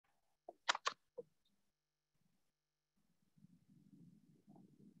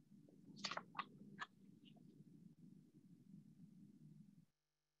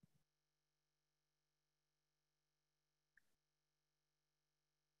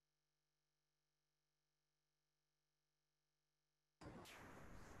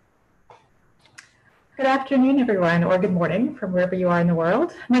Good afternoon, everyone, or good morning from wherever you are in the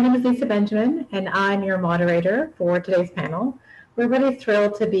world. My name is Lisa Benjamin, and I'm your moderator for today's panel. We're really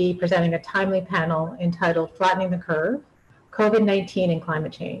thrilled to be presenting a timely panel entitled Flattening the Curve, COVID-19 and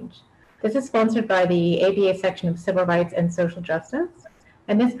Climate Change. This is sponsored by the ABA section of Civil Rights and Social Justice,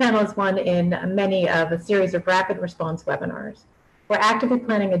 and this panel is one in many of a series of rapid response webinars. We're actively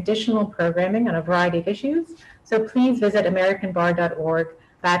planning additional programming on a variety of issues, so please visit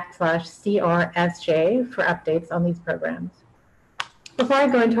americanbar.org/CRSJ for updates on these programs. Before I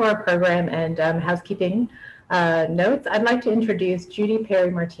go into our program and housekeeping notes, I'd like to introduce Judy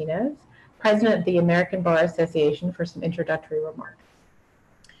Perry-Martinez, President of the American Bar Association, for some introductory remarks.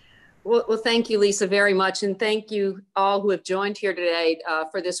 Well, thank you, Lisa, very much. And thank you all who have joined here today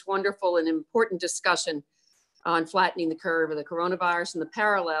for this wonderful and important discussion on flattening the curve of the coronavirus and the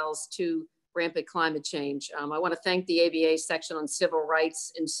parallels to rampant climate change. I want to thank the ABA section on Civil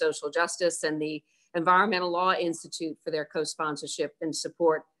Rights and Social Justice and the Environmental Law Institute for their co-sponsorship and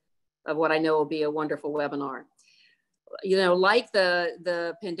support of what I know will be a wonderful webinar. You know, like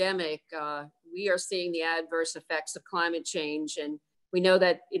the pandemic, we are seeing the adverse effects of climate change, and we know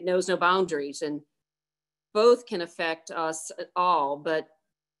that it knows no boundaries, and both can affect us all, but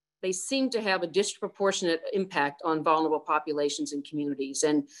they seem to have a disproportionate impact on vulnerable populations and communities.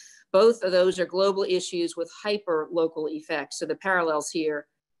 And both of those are global issues with hyper local effects. So the parallels here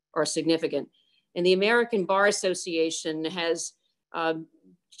are significant. And the American Bar Association has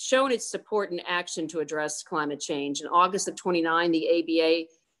shown its support and action to address climate change. In August of 29, the ABA,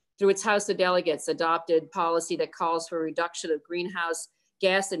 through its House of Delegates, adopted policy that calls for a reduction of greenhouse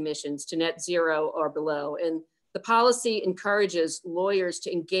gas emissions to net zero or below. And the policy encourages lawyers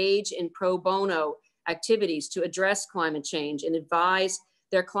to engage in pro bono activities to address climate change and advise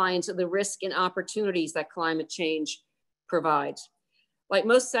their clients of the risk and opportunities that climate change provides. Like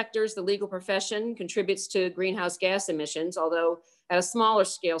most sectors, the legal profession contributes to greenhouse gas emissions, although at a smaller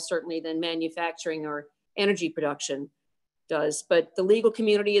scale, certainly, than manufacturing or energy production does. But the legal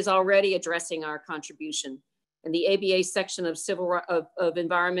community is already addressing our contribution. And the ABA section of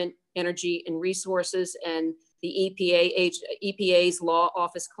Environment, Energy, and Resources, and the EPA's Law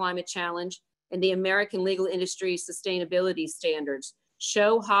Office Climate Challenge, and the American Legal Industry Sustainability Standards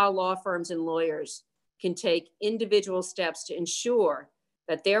show how law firms and lawyers can take individual steps to ensure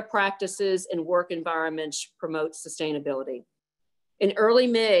that their practices and work environments promote sustainability. In early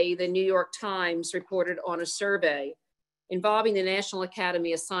May, the New York Times reported on a survey involving the National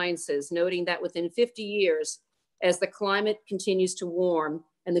Academy of Sciences, noting that within 50 years, as the climate continues to warm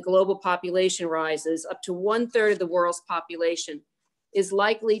and the global population rises, up to 1/3 of the world's population is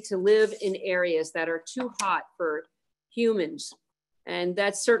likely to live in areas that are too hot for humans. And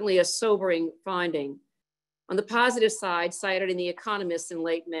that's certainly a sobering finding. On the positive side, cited in The Economist in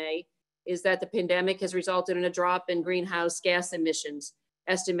late May, is that the pandemic has resulted in a drop in greenhouse gas emissions,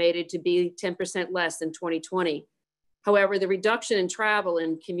 estimated to be 10% less than 2020. However, the reduction in travel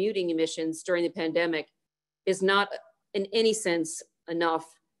and commuting emissions during the pandemic is not in any sense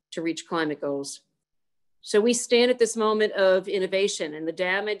enough to reach climate goals. So we stand at this moment of innovation, and the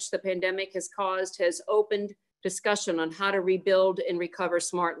damage the pandemic has caused has opened discussion on how to rebuild and recover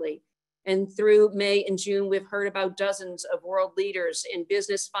smartly. And through May and June, we've heard about dozens of world leaders in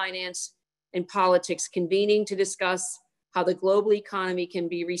business, finance, and politics convening to discuss how the global economy can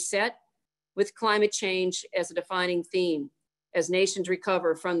be reset with climate change as a defining theme as nations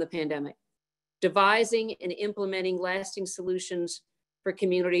recover from the pandemic. Devising and implementing lasting solutions for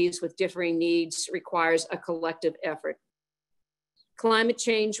communities with differing needs requires a collective effort. Climate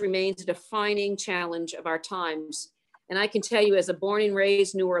change remains a defining challenge of our times. And I can tell you, as a born and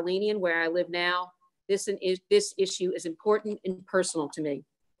raised New Orleanian, where I live now, this issue is important and personal to me.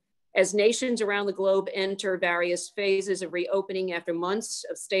 As nations around the globe enter various phases of reopening after months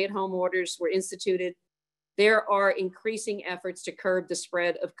of stay-at-home orders were instituted, there are increasing efforts to curb the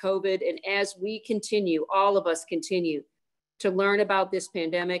spread of COVID. And as we continue, all of us continue to learn about this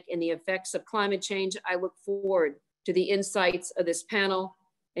pandemic and the effects of climate change, I look forward to the insights of this panel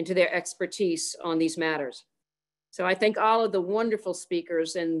and to their expertise on these matters. So I thank all of the wonderful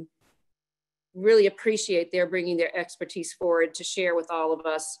speakers and really appreciate their bringing their expertise forward to share with all of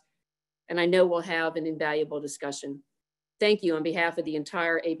us. And I know we'll have an invaluable discussion. Thank you on behalf of the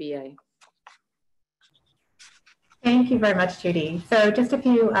entire ABA. Thank you very much, Judy. So just a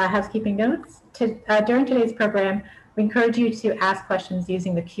few housekeeping notes. During today's program, we encourage you to ask questions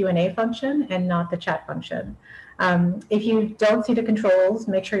using the Q&A function and not the chat function. If you don't see the controls,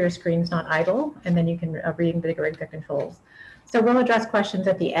 make sure your screen's not idle, and then you can reinvigorate the controls. So we'll address questions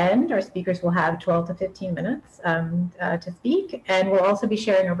at the end. Our speakers will have 12 to 15 minutes to speak, and we'll also be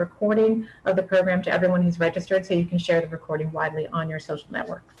sharing a recording of the program to everyone who's registered, so you can share the recording widely on your social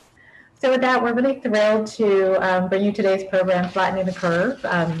networks. So with that, we're really thrilled to bring you today's program, Flattening the Curve,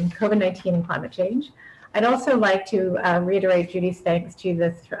 COVID-19 and Climate Change. I'd also like to reiterate Judy's thanks to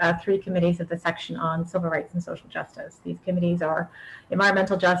the three committees of the section on civil rights and social justice. These committees are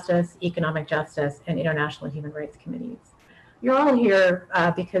environmental justice, economic justice, and international human rights committees. You're all here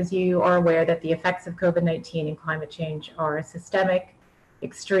because you are aware that the effects of COVID-19 and climate change are systemic,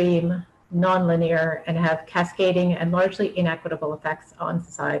 extreme, nonlinear, and have cascading and largely inequitable effects on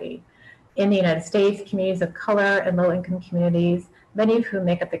society. In the United States, communities of color and low-income communities, many of whom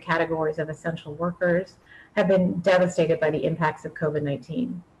make up the categories of essential workers, have been devastated by the impacts of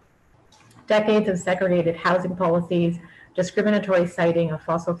COVID-19. Decades of segregated housing policies, discriminatory siting of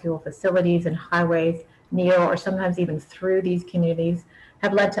fossil fuel facilities and highways near or sometimes even through these communities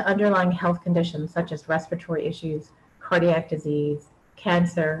have led to underlying health conditions such as respiratory issues, cardiac disease,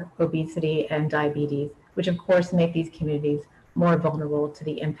 cancer, obesity, and diabetes, which of course make these communities more vulnerable to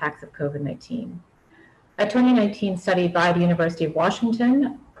the impacts of COVID-19. A 2019 study by the University of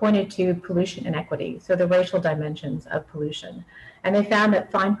Washington pointed to pollution inequity, so the racial dimensions of pollution. And they found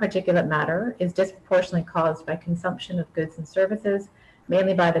that fine particulate matter is disproportionately caused by consumption of goods and services,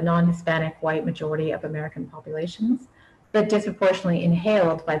 mainly by the non-Hispanic white majority of American populations, but disproportionately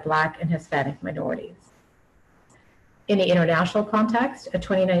inhaled by Black and Hispanic minorities. In the international context, a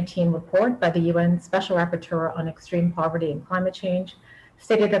 2019 report by the UN Special Rapporteur on Extreme Poverty and Climate Change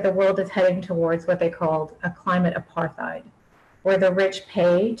stated that the world is heading towards what they called a climate apartheid, where the rich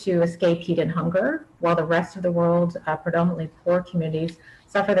pay to escape heat and hunger, while the rest of the world, predominantly poor communities,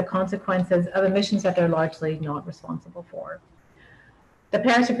 suffer the consequences of emissions that they're largely not responsible for. The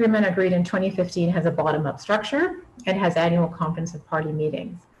Paris Agreement, agreed in 2015, has a bottom-up structure and has annual conference of party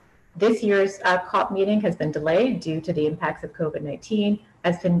meetings. This year's COP meeting has been delayed due to the impacts of COVID-19,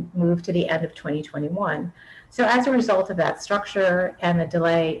 has been moved to the end of 2021. So as a result of that structure and the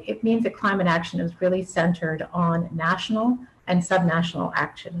delay, it means that climate action is really centered on national and subnational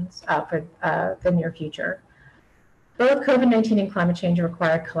actions for the near future. Both COVID-19 and climate change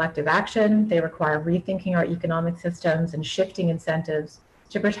require collective action. They require rethinking our economic systems and shifting incentives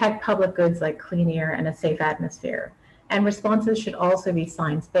to protect public goods like clean air and a safe atmosphere. And responses should also be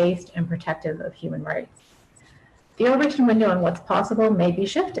science-based and protective of human rights. The Overton window on what's possible may be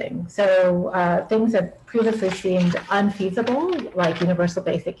shifting. So things that previously seemed unfeasible, like universal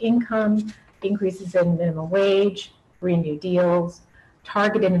basic income, increases in minimum wage, Green New Deals,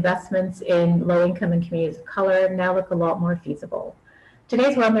 targeted investments in low-income and communities of color now look a lot more feasible.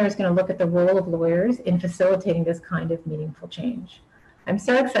 Today's webinar is going to look at the role of lawyers in facilitating this kind of meaningful change. I'm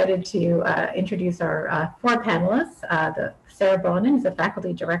so excited to introduce our four panelists. Sarah Bonin is a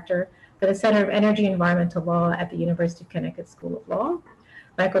faculty director for the Center of Energy and Environmental Law at the University of Connecticut School of Law.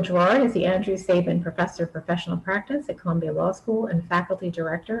 Michael Gerard is the Andrew Sabin Professor of Professional Practice at Columbia Law School and faculty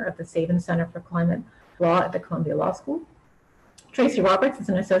director of the Sabin Center for Climate Law at the Columbia Law School. Tracy Roberts is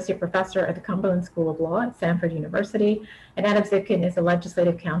an associate professor at the Cumberland School of Law at Stanford University, and Adam Zipkin is the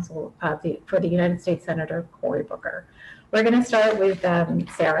legislative counsel for the United States Senator Cory Booker. We're going to start with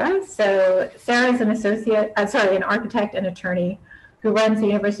Sarah. So Sarah is an architect and attorney who runs the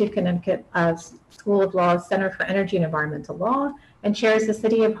University of Connecticut School of Law's Center for Energy and Environmental Law and chairs the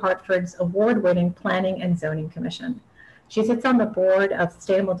City of Hartford's award-winning Planning and Zoning Commission. She sits on the board of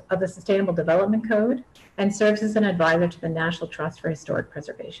the Sustainable Development Code and serves as an advisor to the National Trust for Historic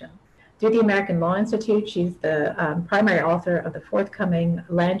Preservation. Through the American Law Institute, she's the primary author of the forthcoming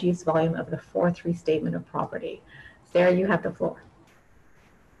land use volume of the Fourth Restatement of Property. Sarah, you have the floor.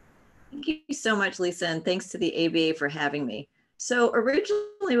 Thank you so much, Lisa, and thanks to the ABA for having me. So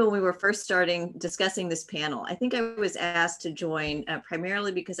originally, when we were first discussing this panel, I think I was asked to join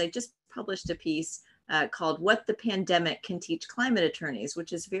primarily because I just published a piece called "What the Pandemic Can Teach Climate Attorneys,"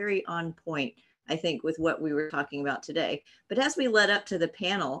 which is very on point, I think, with what we were talking about today. But as we led up to the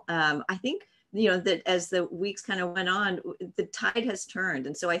panel, I think, that as the weeks kind of went on, the tide has turned.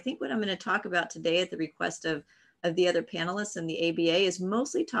 And so I think what I'm going to talk about today at the request of the other panelists and the ABA is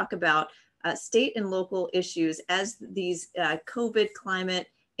mostly talk about state and local issues as these COVID, climate,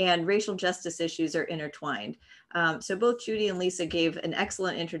 and racial justice issues are intertwined. So both Judy and Lisa gave an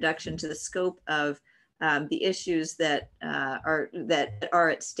excellent introduction to the scope of the issues that are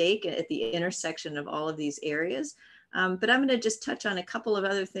at stake at the intersection of all of these areas. But I'm going to just touch on a couple of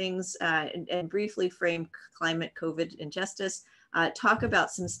other things and briefly frame climate, COVID, and justice, talk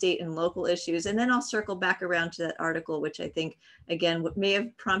about some state and local issues, and then I'll circle back around to that article, which I think, again, what may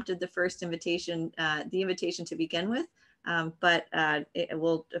have prompted the first invitation, the invitation to begin with,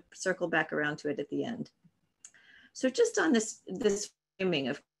 We'll circle back around to it at the end. So just on this framing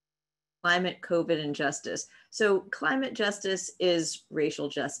of climate, COVID, and justice. So climate justice is racial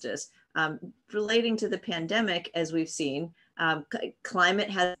justice. Relating to the pandemic, as we've seen, climate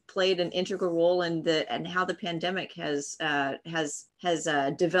has played an integral role in how the pandemic has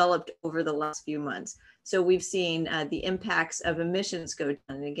developed over the last few months. So we've seen the impacts of emissions go down,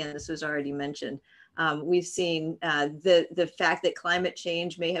 and again, this was already mentioned. We've seen the fact that climate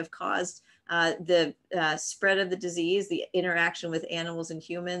change may have caused the spread of the disease, the interaction with animals and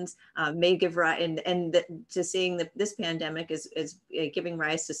humans may give rise, to seeing that this pandemic is giving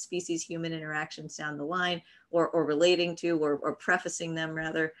rise to species-human interactions down the line, or relating to, or prefacing them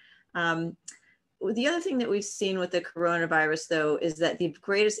rather. The other thing that we've seen with the coronavirus, though, is that the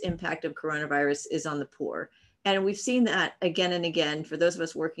greatest impact of coronavirus is on the poor. And we've seen that again and again for those of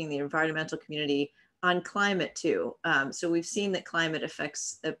us working in the environmental community, on climate too. So we've seen that climate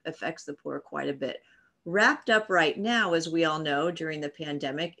affects the poor quite a bit. Wrapped up right now, as we all know, during the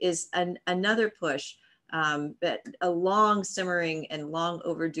pandemic is another push, a long simmering and long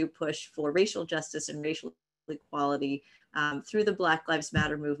overdue push for racial justice and racial equality through the Black Lives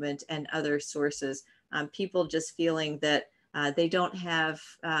Matter movement and other sources. People just feeling that they don't have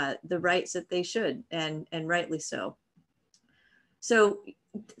the rights that they should, and rightly so. So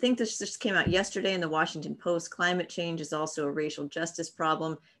I think this just came out yesterday in the Washington Post. Climate change is also a racial justice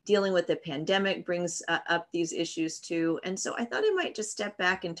problem. Dealing with the pandemic brings up these issues too. And so I thought I might just step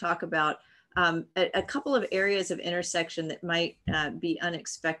back and talk about a couple of areas of intersection that might be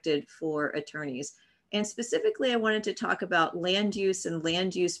unexpected for attorneys. And specifically, I wanted to talk about land use and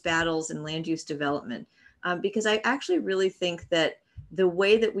land use battles and land use development, because I actually really think that the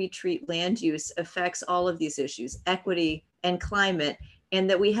way that we treat land use affects all of these issues, equity and climate, and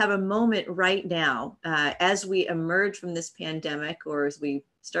that we have a moment right now as we emerge from this pandemic, or as we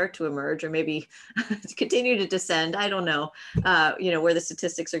start to emerge, or maybe continue to descend. I don't know, where the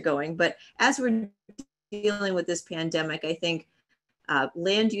statistics are going, but as we're dealing with this pandemic, I think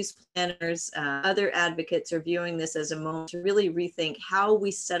land use planners, other advocates are viewing this as a moment to really rethink how we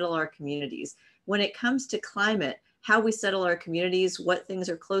settle our communities. When it comes to climate, how we settle our communities, what things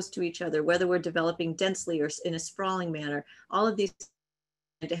are close to each other, whether we're developing densely or in a sprawling manner, all of these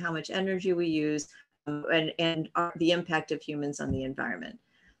to how much energy we use and the impact of humans on the environment.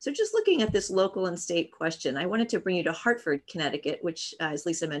 So just looking at this local and state question, I wanted to bring you to Hartford, Connecticut, which as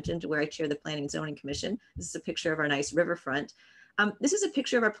Lisa mentioned, where I chair the Planning and Zoning Commission. This is a picture of our nice riverfront. This is a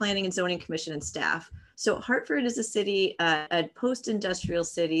picture of our Planning and Zoning Commission and staff. So Hartford is a city, a post-industrial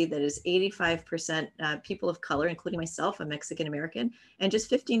city that is 85% people of color, including myself, a Mexican American, and just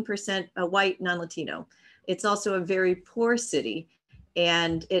 15% white, non-Latino. It's also a very poor city,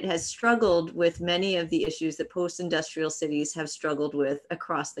 and it has struggled with many of the issues that post-industrial cities have struggled with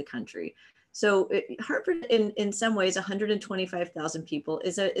across the country. So Hartford, in some ways, 125,000 people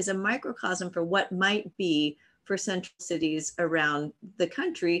is a microcosm for what might be for central cities around the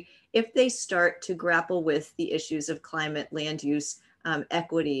country if they start to grapple with the issues of climate, land use,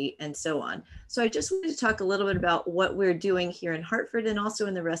 equity, and so on. So I just wanted to talk a little bit about what we're doing here in Hartford and also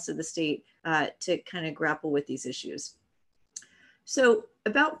in the rest of the state to kind of grapple with these issues. So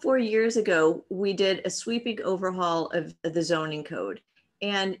about 4 years ago, we did a sweeping overhaul of the zoning code.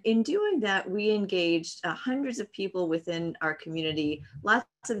 And in doing that, we engaged hundreds of people within our community, lots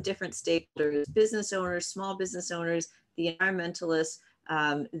of different stakeholders, business owners, small business owners, the environmentalists,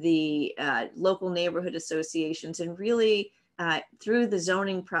 the local neighborhood associations, and really through the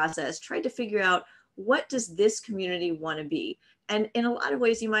zoning process, tried to figure out what does this community want to be? And in a lot of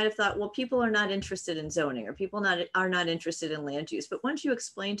ways, you might have thought, well, people are not interested in zoning, or people are not interested in land use. But once you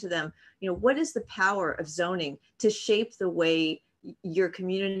explain to them, what is the power of zoning to shape the way your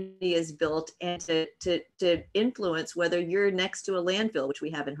community is built and to influence whether you're next to a landfill, which we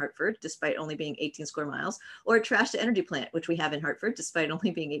have in Hartford, despite only being 18 square miles, or a trash to energy plant, which we have in Hartford, despite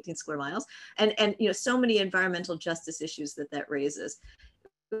only being 18 square miles, and so many environmental justice issues that raises.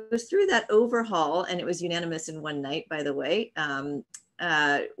 It was through that overhaul, and it was unanimous in one night, by the way,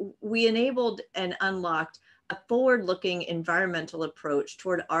 we enabled and unlocked a forward-looking environmental approach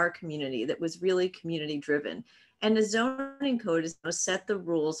toward our community that was really community-driven. And the zoning code is going to set the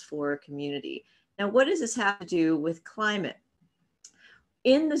rules for a community. Now, what does this have to do with climate?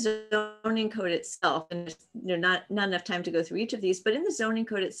 In the zoning code itself, and not enough time to go through each of these, but in the zoning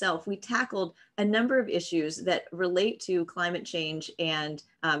code itself, we tackled a number of issues that relate to climate change and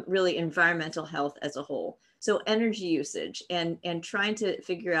really environmental health as a whole. So energy usage and trying to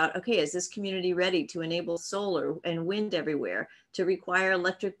figure out, okay, is this community ready to enable solar and wind everywhere, to require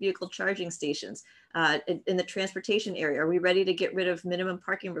electric vehicle charging stations in the transportation area? Are we ready to get rid of minimum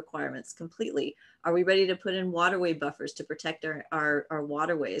parking requirements completely? Are we ready to put in waterway buffers to protect our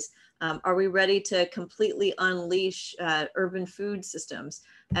waterways? Are we ready to completely unleash urban food systems?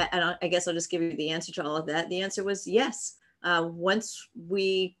 And I guess I'll just give you the answer to all of that. The answer was yes. Once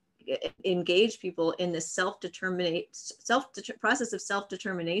we engage people in this process of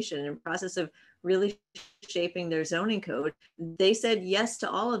self-determination and process of really shaping their zoning code, they said yes to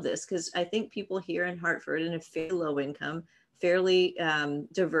all of this, because I think people here in Hartford in a fairly low income, fairly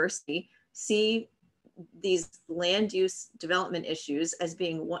diversity, see these land use development issues as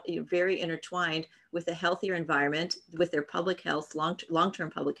being very intertwined with a healthier environment, with their public health, long-term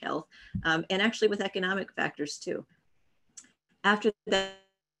public health, and actually with economic factors too. After that,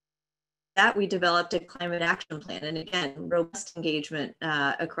 we developed a climate action plan, and again, robust engagement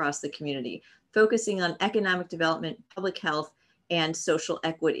across the community, focusing on economic development, public health, and social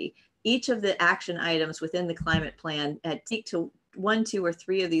equity. Each of the action items within the climate plan speak to 1, 2, or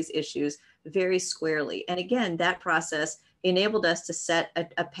 3 of these issues very squarely. And again, that process enabled us to set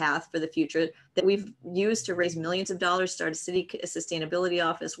a path for the future that we've used to raise millions of dollars, start a city sustainability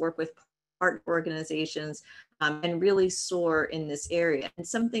office, work with partner organizations, and really soar in this area, and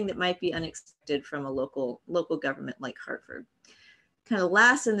something that might be unexpected from a local government like Hartford. Kind of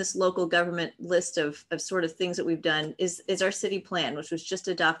last in this local government list of sort of things that we've done is our city plan, which was just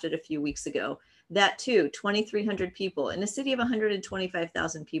adopted a few weeks ago. That too, 2,300 people in a city of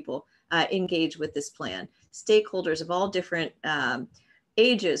 125,000 people engage with this plan. Stakeholders of all different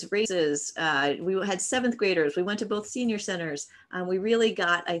ages, races. We had 7th graders. We went to both senior centers. We really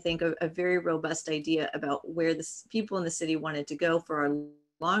got, I think, a very robust idea about where the people in the city wanted to go for our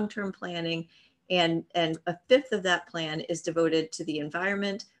long-term planning. And a 5th of that plan is devoted to the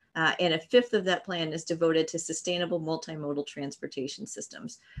environment, and a 5th of that plan is devoted to sustainable multimodal transportation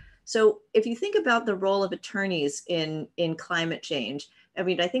systems. So if you think about the role of attorneys in climate change, I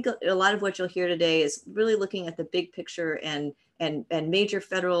mean, I think a lot of what you'll hear today is really looking at the big picture and major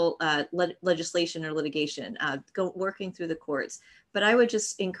federal legislation or litigation, working through the courts. But I would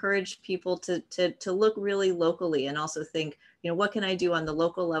just encourage people to look really locally and also think, what can I do on the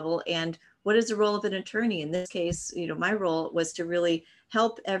local level, and what is the role of an attorney? In this case, my role was to really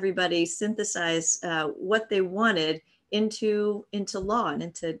help everybody synthesize what they wanted into law and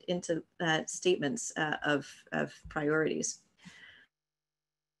into statements of priorities.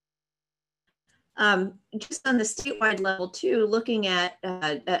 Just on the statewide level too, looking at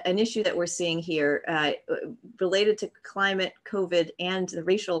an issue that we're seeing here related to climate, COVID, and the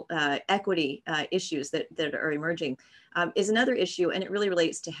racial equity issues that are emerging is another issue, and it really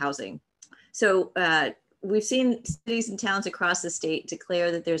relates to housing. So we've seen cities and towns across the state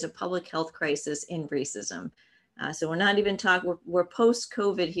declare that there's a public health crisis in racism. So we're not even talking, we're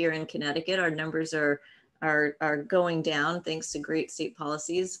post-COVID here in Connecticut. Our numbers are going down thanks to great state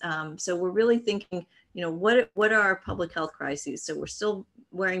policies. So we're really thinking, what are our public health crises? So we're still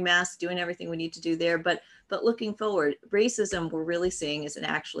wearing masks, doing everything we need to do there, but looking forward, racism we're really seeing is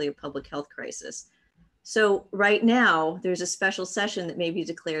actually a public health crisis. So right now, there's a special session that may be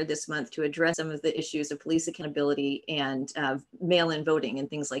declared this month to address some of the issues of police accountability and mail-in voting and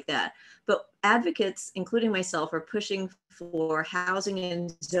things like that. But advocates, including myself, are pushing for housing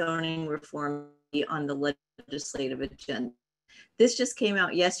and zoning reform on the legislative agenda. This just came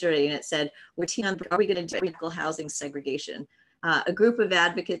out yesterday, and it said, are we going to do critical housing segregation? A group of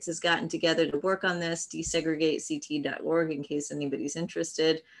advocates has gotten together to work on this, desegregate.ct.org, in case anybody's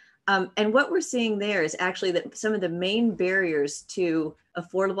interested. And what we're seeing there is actually that some of the main barriers to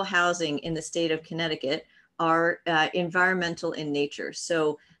affordable housing in the state of Connecticut are environmental in nature.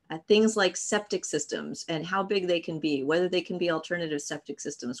 So things like septic systems and how big they can be, whether they can be alternative septic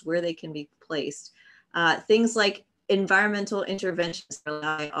systems, where they can be placed. Things like environmental interventions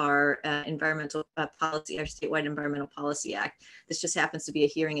by our environmental policy, our statewide Environmental Policy Act. This just happens to be a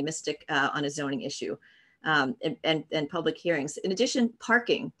hearing in Mystic on a zoning issue and public hearings. In addition,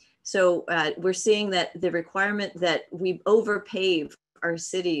 parking. So we're seeing that the requirement that we overpave our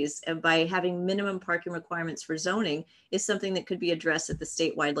cities by having minimum parking requirements for zoning is something that could be addressed at the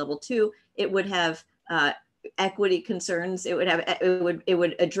statewide level too. It would have equity concerns. It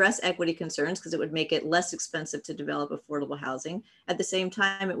would address equity concerns because it would make it less expensive to develop affordable housing. At the same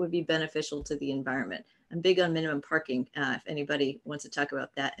time, it would be beneficial to the environment. I'm big on minimum parking if anybody wants to talk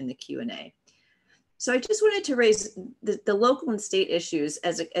about that in the Q&A. So I just wanted to raise the local and state issues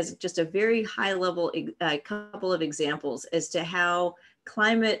as just a very high level couple of examples as to how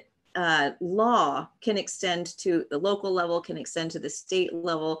climate law can extend to the local level, can extend to the state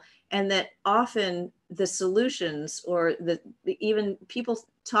level, and that often the solutions or even people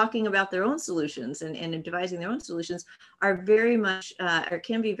talking about their own solutions and devising their own solutions are very much or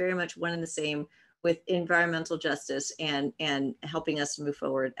can be very much one and the same with environmental justice and helping us move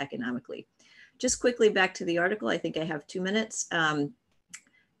forward economically. Just quickly back to the article, I think I have 2 minutes.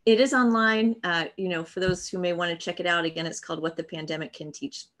 It is online, for those who may want to check it out. Again, it's called What the Pandemic Can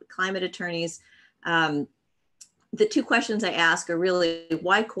Teach Climate Attorneys. The 2 questions I ask are really,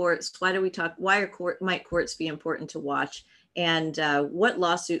 why courts? Why do we talk? Why might courts be important to watch? And what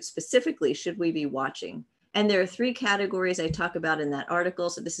lawsuits specifically should we be watching? And there are 3 categories I talk about in that article.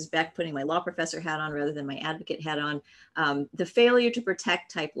 So this is back putting my law professor hat on rather than my advocate hat on. The failure to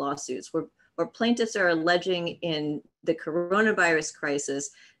protect type lawsuits, where plaintiffs are alleging in the coronavirus crisis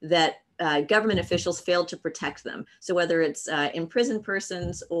that government officials failed to protect them. So whether it's imprisoned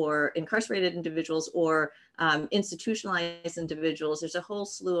persons or incarcerated individuals or institutionalized individuals, there's a whole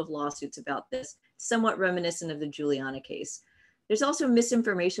slew of lawsuits about this, somewhat reminiscent of the Juliana case. There's also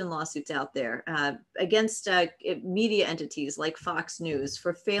misinformation lawsuits out there against media entities like Fox News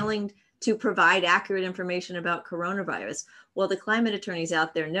for failing to provide accurate information about coronavirus. Well, the climate attorneys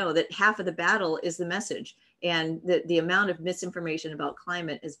out there know that half of the battle is the message, and the amount of misinformation about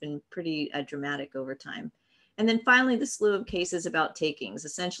climate has been pretty dramatic over time. And then finally, the slew of cases about takings,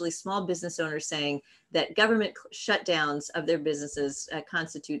 essentially small business owners saying that government shutdowns of their businesses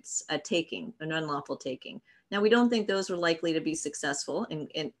constitutes a taking, an unlawful taking. Now, we don't think those were likely to be successful,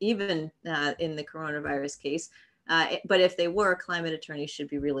 even in the coronavirus case. But if they were, climate attorneys should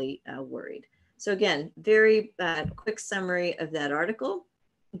be really worried. So again, very quick summary of that article.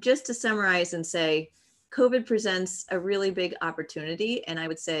 Just to summarize and say, COVID presents a really big opportunity. And I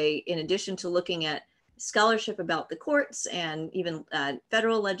would say, in addition to looking at scholarship about the courts and even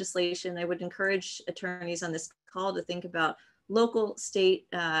federal legislation, I would encourage attorneys on this call to think about local, state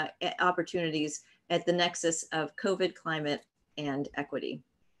opportunities at the nexus of COVID, climate, and equity.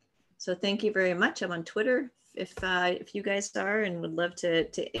 So thank you very much. I'm on Twitter if you guys are, and would love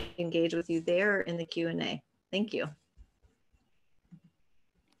to engage with you there in the Q&A. Thank you.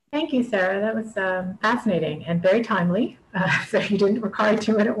 Thank you, Sarah. That was fascinating and very timely. So you didn't require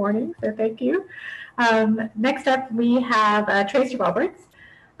 2-minute warning, so thank you. Next up, we have Tracy Roberts.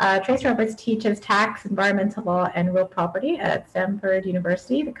 Tracy Roberts teaches tax, environmental law, and real property at Stanford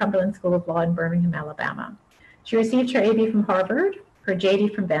University, the Cumberland School of Law in Birmingham, Alabama. She received her AB from Harvard, her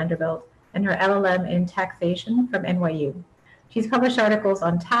JD from Vanderbilt, and her LLM in taxation from NYU. She's published articles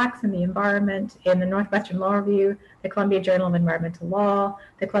on tax and the environment in the Northwestern Law Review, the Columbia Journal of Environmental Law,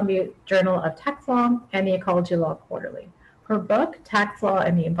 the Columbia Journal of Tax Law, and the Ecology Law Quarterly. Her book, Tax Law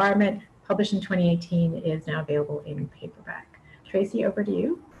and the Environment, published in 2018, is now available in paperback. Tracy, over to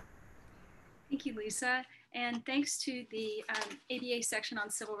you. Thank you, Lisa. And thanks to the ABA section on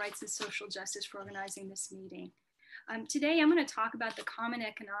civil rights and social justice for organizing this meeting. Today, I'm going to talk about the common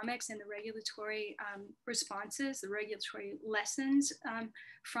economics and the regulatory responses, the regulatory lessons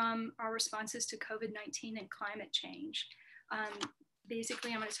from our responses to COVID-19 and climate change.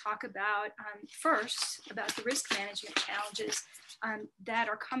 Basically, I'm going to talk about first about the risk management challenges that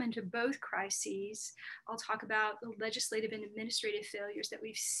are common to both crises. I'll talk about the legislative and administrative failures that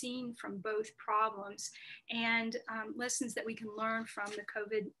we've seen from both problems and lessons that we can learn from the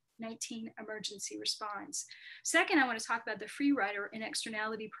COVID-19 emergency response. Second, I want to talk about the free rider and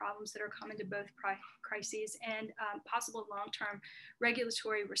externality problems that are common to both crises and possible long-term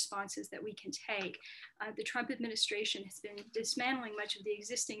regulatory responses that we can take. The Trump administration has been dismantling much of the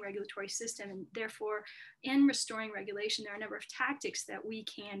existing regulatory system, and therefore in restoring regulation, there are a number of tactics that we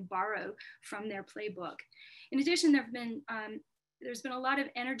can borrow from their playbook. In addition, there's been a lot of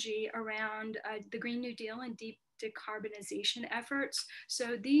energy around the Green New Deal and deep decarbonization efforts.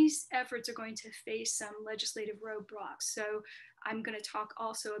 So these efforts are going to face some legislative roadblocks. So I'm going to talk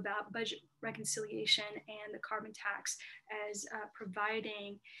also about budget reconciliation and the carbon tax as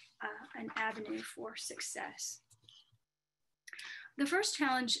providing an avenue for success. The first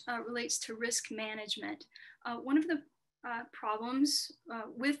challenge relates to risk management. One of the problems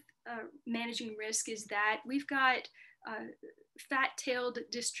with managing risk is that we've got fat-tailed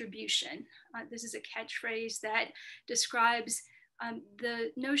distribution. This is a catchphrase that describes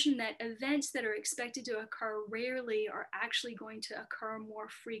the notion that events that are expected to occur rarely are actually going to occur more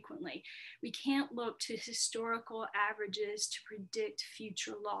frequently. We can't look to historical averages to predict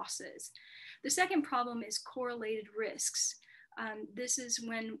future losses. The second problem is correlated risks. This is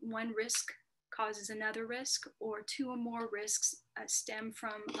when one risk causes another risk, or two or more risks stem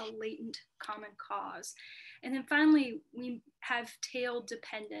from a latent common cause. And then finally, we have tail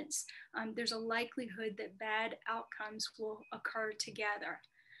dependence. There's a likelihood that bad outcomes will occur together.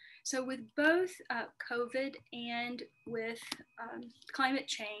 So with both COVID and with climate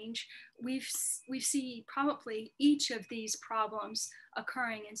change, we see probably each of these problems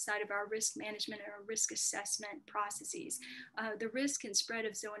occurring inside of our risk management or risk assessment processes. The risk and spread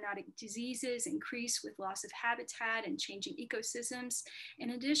of zoonotic diseases increase with loss of habitat and changing ecosystems.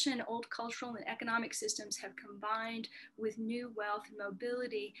 In addition, old cultural and economic systems have combined with new wealth and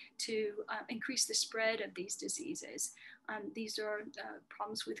mobility to increase the spread of these diseases. These are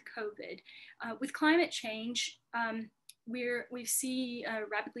problems with COVID. With climate change, we see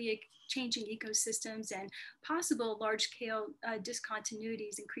rapidly changing ecosystems and possible large-scale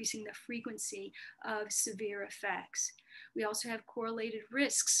discontinuities, increasing the frequency of severe effects. We also have correlated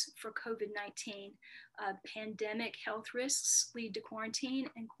risks for COVID-19. Pandemic health risks lead to quarantine,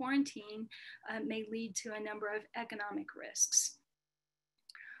 and quarantine may lead to a number of economic risks.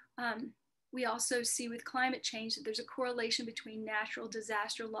 We also see with climate change that there's a correlation between natural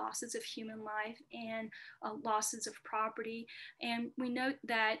disaster losses of human life and losses of property. And we note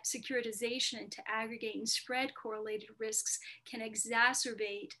that securitization to aggregate and spread correlated risks can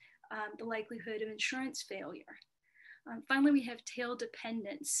exacerbate the likelihood of insurance failure. Finally, we have tail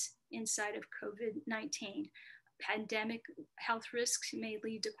dependence inside of COVID-19. Pandemic health risks may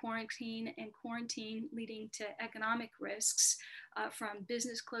lead to quarantine, and quarantine leading to economic risks from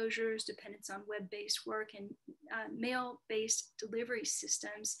business closures, dependence on web-based work and mail-based delivery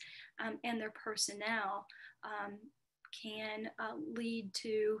systems and their personnel can lead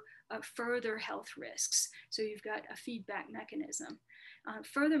to further health risks. So you've got a feedback mechanism.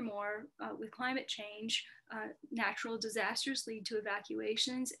 Furthermore, with climate change, natural disasters lead to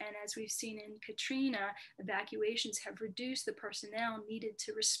evacuations, and as we've seen in Katrina, evacuations have reduced the personnel needed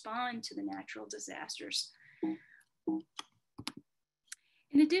to respond to the natural disasters.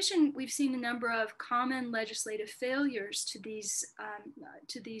 In addition, we've seen a number of common legislative failures to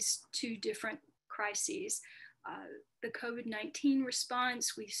these two different crises. The COVID-19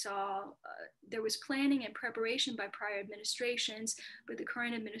 response, we saw there was planning and preparation by prior administrations, but the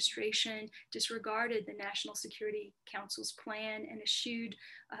current administration disregarded the National Security Council's plan and eschewed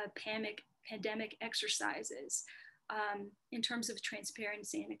pandemic exercises. In terms of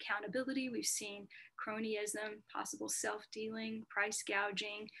transparency and accountability, we've seen cronyism, possible self-dealing, price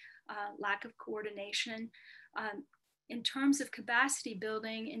gouging, lack of coordination. In terms of capacity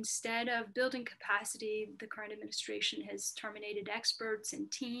building, instead of building capacity, the current administration has terminated experts and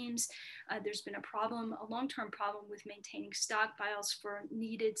teams. There's been a long-term problem with maintaining stockpiles for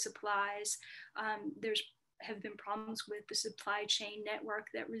needed supplies. Have been problems with the supply chain network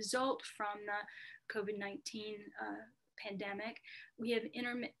that result from the COVID-19 pandemic. We have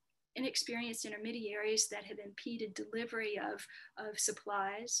inexperienced intermediaries that have impeded delivery of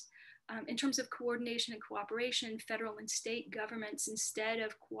supplies. In terms of coordination and cooperation, federal and state governments, instead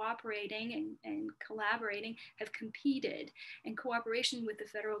of cooperating and collaborating, have competed, and cooperation with the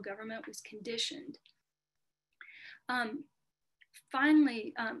federal government was conditioned.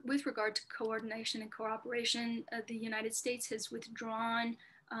 Finally, with regard to coordination and cooperation, the United States has withdrawn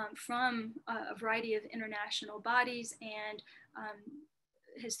from a variety of international bodies and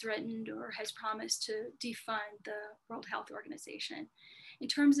has threatened or has promised to defund the World Health Organization. In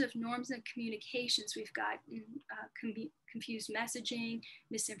terms of norms and communications, we've got confused messaging,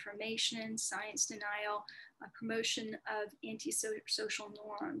 misinformation, science denial, promotion of antisocial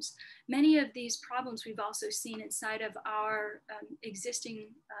norms. Many of these problems we've also seen inside of our existing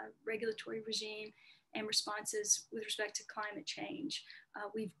regulatory regime and responses with respect to climate change.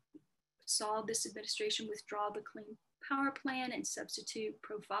 We've saw this administration withdraw the Clean Power Plan and substitute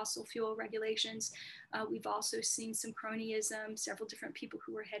pro-fossil fuel regulations. We've also seen some cronyism. Several different people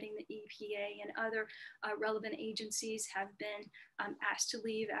who were heading the EPA and other relevant agencies have been asked to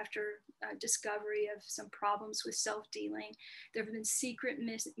leave after discovery of some problems with self-dealing. There have been secret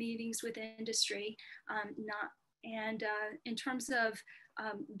meetings with industry, in terms of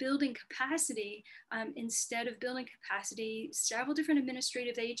building capacity, instead of building capacity, several different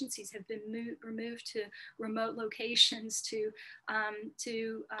administrative agencies have been removed to remote locations to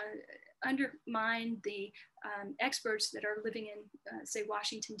undermine the experts that are living in, say,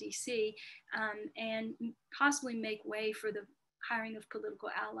 Washington, D.C., and possibly make way for the hiring of political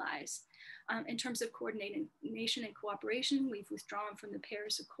allies. In terms of coordination and cooperation, we've withdrawn from the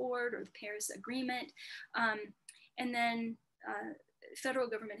Paris Accord or the Paris Agreement. And then federal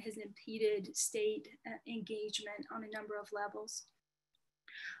government has impeded state engagement on a number of levels.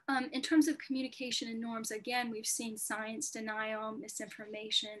 In terms of communication and norms, again, we've seen science denial,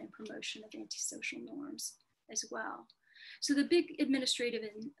 misinformation, and promotion of antisocial norms. as well. So the big administrative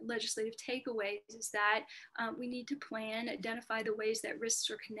and legislative takeaways is that we need to plan, identify the ways that risks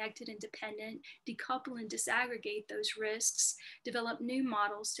are connected and dependent, decouple and disaggregate those risks, develop new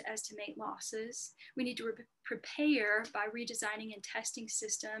models to estimate losses. We need to prepare by redesigning and testing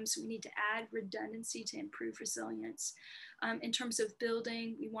systems. We need to add redundancy to improve resilience. In terms of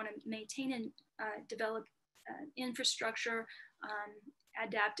building, we want to maintain and develop infrastructure,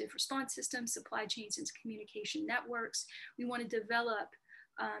 adaptive response systems, supply chains, and communication networks. We want to develop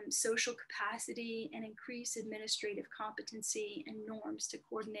social capacity and increase administrative competency and norms to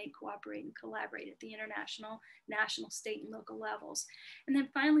coordinate, cooperate, and collaborate at the international, national, state, and local levels. And then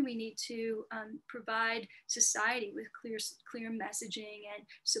finally, we need to provide society with clear messaging and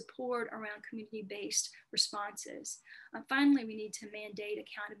support around community-based responses. Finally, we need to mandate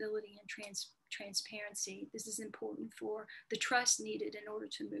accountability and transparency. This is important for the trust needed in order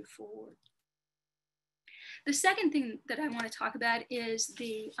to move forward. The second thing that I want to talk about is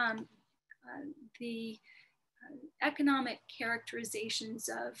the economic characterizations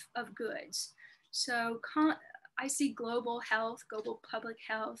of goods. So I see global health, global public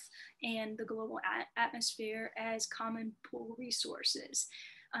health, and the global atmosphere as common pool resources.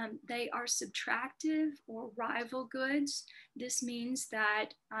 They are subtractive or rival goods. This means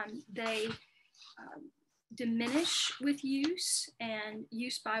that they diminish with use, and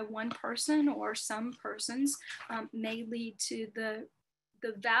use by one person or some persons may lead to the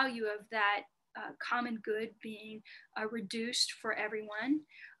value of that common good being reduced for everyone.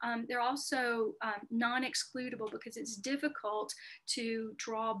 They're also non-excludable because it's difficult to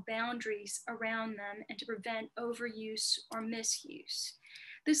draw boundaries around them and to prevent overuse or misuse.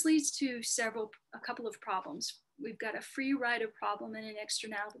 This leads to a couple of problems. We've got a free rider problem and an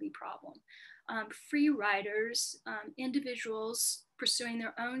externality problem. Free riders, individuals pursuing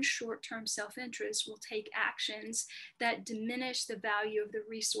their own short-term self-interest, will take actions that diminish the value of the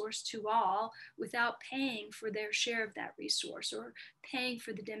resource to all without paying for their share of that resource or paying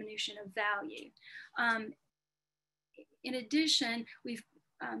for the diminution of value. In addition,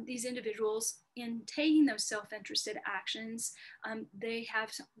 these individuals, in taking those self-interested actions, they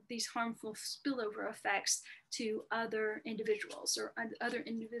have these harmful spillover effects to other individuals or other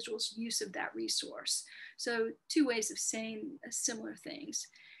individuals' use of that resource. So two ways of saying similar things.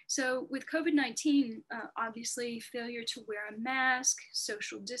 So with COVID-19, obviously failure to wear a mask,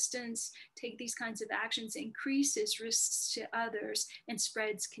 social distance, take these kinds of actions increases risks to others and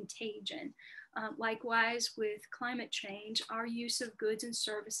spreads contagion. Likewise, with climate change, our use of goods and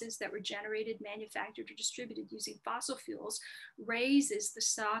services that were generated, manufactured, or distributed using fossil fuels raises the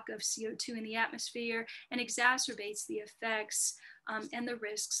stock of CO2 in the atmosphere and exacerbates the effects and the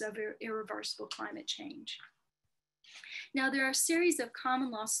risks of irreversible climate change. Now, there are a series of common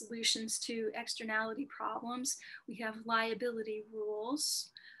law solutions to externality problems. We have liability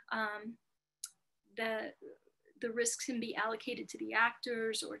rules. The risks can be allocated to the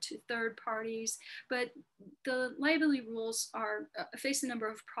actors or to third parties, but the liability rules face a number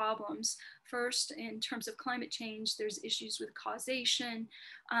of problems. First, in terms of climate change, there's issues with causation.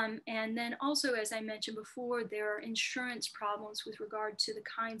 And then also, as I mentioned before, there are insurance problems with regard to the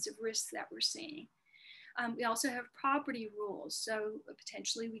kinds of risks that we're seeing. We also have property rules. So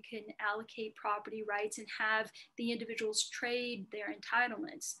potentially we can allocate property rights and have the individuals trade their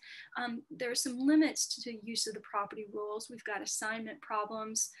entitlements. There are some limits to the use of the property rules. We've got assignment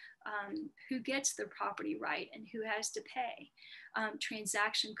problems, who gets the property right and who has to pay.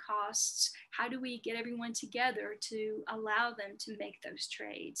 Transaction costs, how do we get everyone together to allow them to make those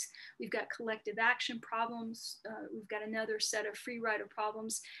trades? We've got collective action problems. We've got another set of free rider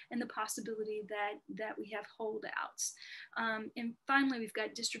problems and the possibility that we have holdouts. And finally, we've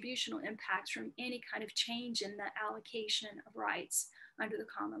got distributional impacts from any kind of change in the allocation of rights under the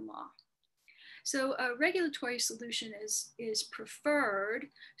common law. So a regulatory solution is preferred.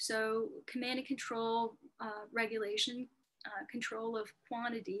 So command and control regulation, control of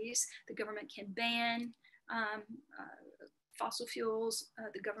quantities. The government can ban fossil fuels.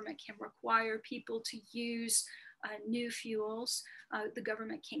 The government can require people to use new fuels. The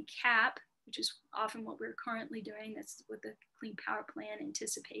government can cap, which is often what we're currently doing. That's what the Clean Power Plan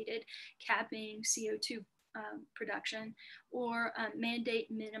anticipated, capping CO2 production, or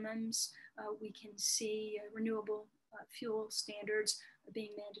mandate minimums. We can see renewable fuel standards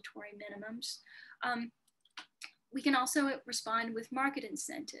being mandatory minimums. We can also respond with market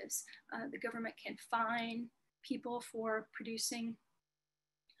incentives. The government can fine people for producing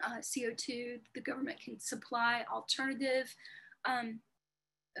CO2. The government can supply alternative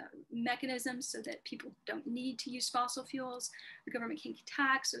mechanisms so that people don't need to use fossil fuels. The government can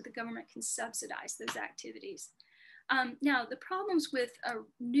tax, or the government can subsidize those activities. Now, the problems with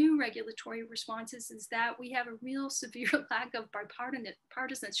new regulatory responses is that we have a real severe lack of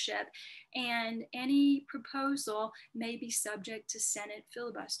bipartisanship, and any proposal may be subject to Senate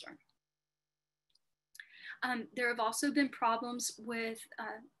filibuster. There have also been problems with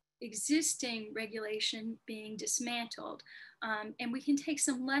existing regulation being dismantled, and we can take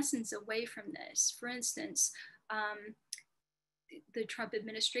some lessons away from this. For instance, the Trump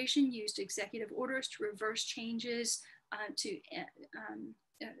administration used executive orders to reverse changes, to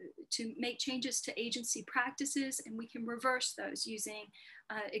make changes to agency practices, and we can reverse those using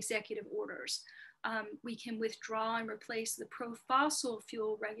executive orders. We can withdraw and replace the pro-fossil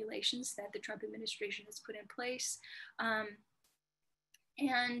fuel regulations that the Trump administration has put in place.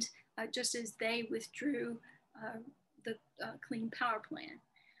 And just as they withdrew the Clean Power Plan.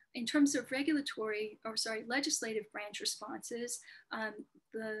 In terms of legislative branch responses,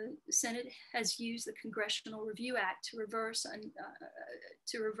 the Senate has used the Congressional Review Act to reverse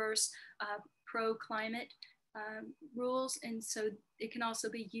pro-climate rules, and so it can also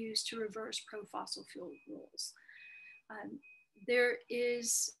be used to reverse pro-fossil fuel rules.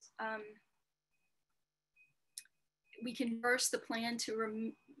 We can reverse the plan to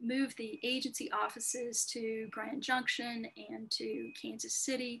remove the agency offices to Grand Junction and to Kansas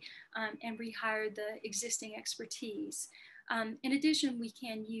City, and rehire the existing expertise. In addition, we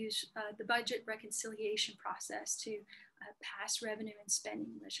can use the budget reconciliation process to pass revenue and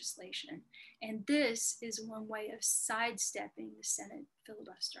spending legislation. And this is one way of sidestepping the Senate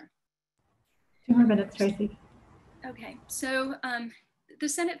filibuster. 2 more minutes, Tracy. Okay, so the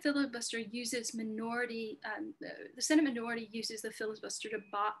Senate filibuster uses the Senate minority uses the filibuster to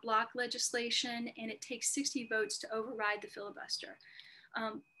block legislation, and it takes 60 votes to override the filibuster.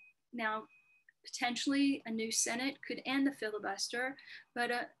 Now, potentially a new Senate could end the filibuster,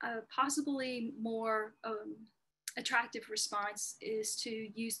 but a possibly more attractive response is to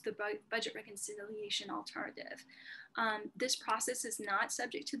use the budget reconciliation alternative. This process is not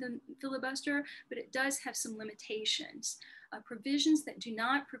subject to the filibuster, but it does have some limitations. Provisions that do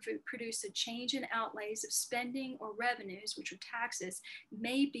not produce a change in outlays of spending or revenues, which are taxes,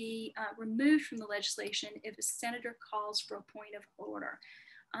 may be removed from the legislation if a senator calls for a point of order.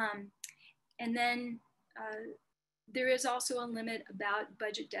 And then there is also a limit about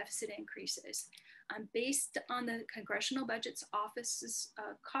budget deficit increases. Based on the Congressional Budget Office's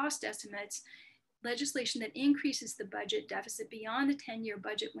cost estimates, legislation that increases the budget deficit beyond the 10-year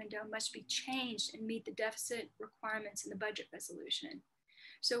budget window must be changed and meet the deficit requirements in the budget resolution.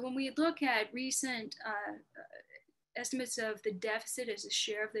 So when we look at recent estimates of the deficit as a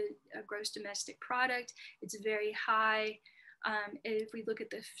share of the gross domestic product, it's very high. If we look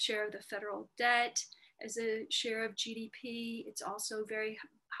at the share of the federal debt as a share of GDP, it's also very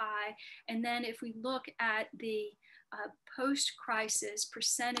high. And then if we look at the post-crisis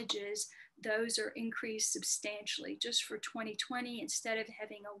percentages, those are increased substantially. Just for 2020, instead of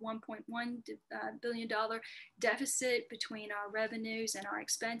having a $1.1 billion deficit between our revenues and our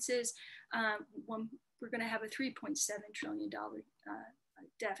expenses, we're going to have a $3.7 trillion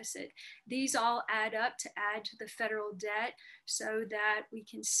deficit. These all add up to add to the federal debt, so that we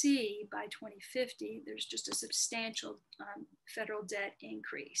can see by 2050, there's just a substantial federal debt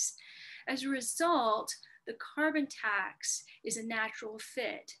increase. As a result, the carbon tax is a natural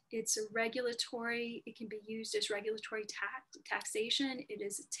fit. It's a regulatory, it can be used as regulatory taxation. It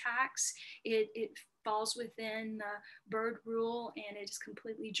is a tax. It falls within the Byrd rule, and it is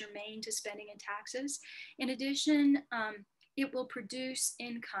completely germane to spending and taxes. In addition, it will produce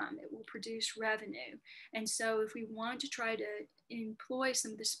income, it will produce revenue. And so if we want to try to employ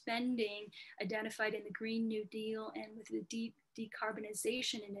some of the spending identified in the Green New Deal and with the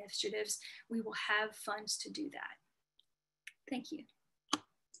decarbonization initiatives, we will have funds to do that. Thank you.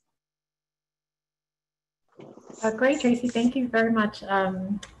 Great, Tracy. Thank you very much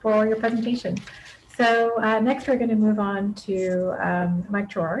for your presentation. So next we're going to move on to Mike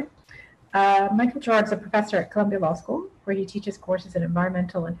Gerard. Michael Gerard is a professor at Columbia Law School, where he teaches courses in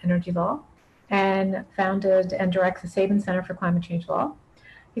environmental and energy law, and founded and directs the Sabin Center for Climate Change Law.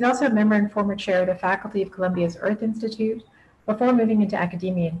 He's also a member and former chair of the faculty of Columbia's Earth Institute. Before moving into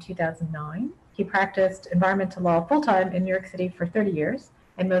academia in 2009, he practiced environmental law full-time in New York City for 30 years,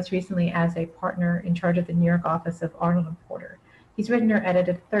 and most recently as a partner in charge of the New York office of Arnold & Porter. He's written or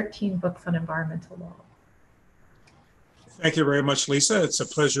edited 13 books on environmental law. Thank you very much, Lisa. It's a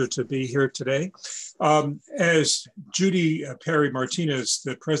pleasure to be here today. As Judy Perry Martinez,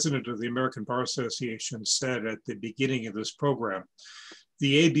 the president of the American Bar Association, said at the beginning of this program,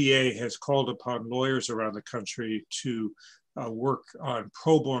 the ABA has called upon lawyers around the country to work on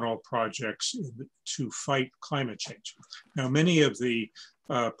pro bono projects to fight climate change. Now, many of the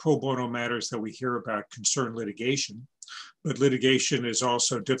pro bono matters that we hear about concern litigation, but litigation is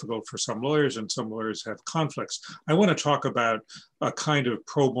also difficult for some lawyers, and some lawyers have conflicts. I want to talk about a kind of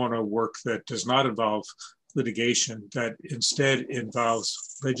pro bono work that does not involve litigation, that instead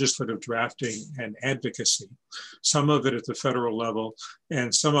involves legislative drafting and advocacy, some of it at the federal level,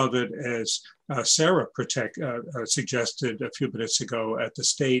 and some of it, as Sarah suggested a few minutes ago, at the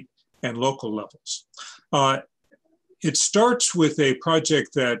state and local levels. It starts with a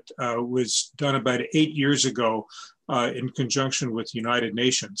project that was done about 8 years ago in conjunction with the United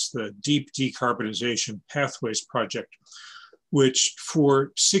Nations, the Deep Decarbonization Pathways Project, which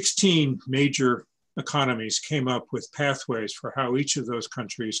for 16 major economies came up with pathways for how each of those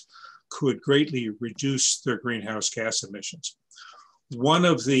countries could greatly reduce their greenhouse gas emissions. One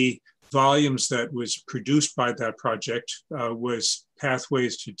of the volumes that was produced by that project was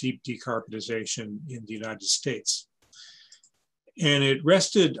Pathways to Deep Decarbonization in the United States. And it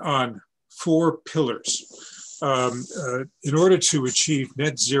rested on 4 pillars. In order to achieve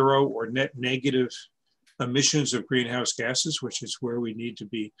net zero or net negative emissions of greenhouse gases, which is where we need to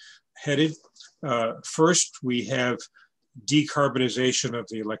be headed. First, we have decarbonization of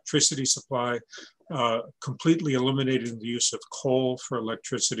the electricity supply, completely eliminating the use of coal for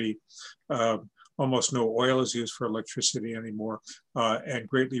electricity. Almost no oil is used for electricity anymore, and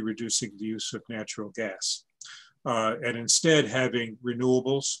greatly reducing the use of natural gas. And instead having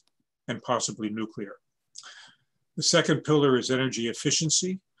renewables and possibly nuclear. The second pillar is energy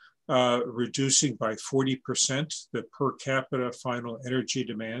efficiency, reducing by 40% the per capita final energy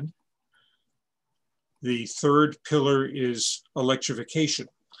demand. The third pillar is electrification,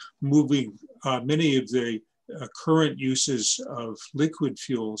 moving many of the current uses of liquid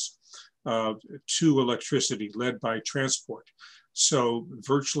fuels to electricity led by transport. So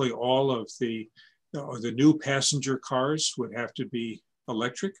virtually all of the new passenger cars would have to be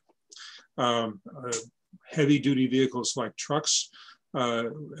electric. Heavy duty vehicles like trucks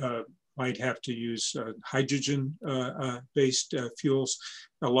might have to use hydrogen-based fuels.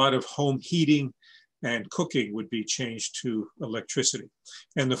 A lot of home heating and cooking would be changed to electricity.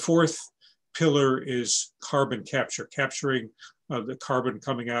 And the fourth pillar is carbon capture, capturing the carbon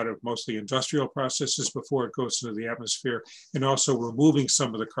coming out of mostly industrial processes before it goes into the atmosphere, and also removing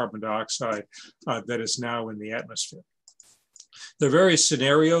some of the carbon dioxide that is now in the atmosphere. There are various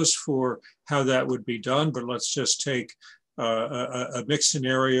scenarios for how that would be done, but let's just take a mixed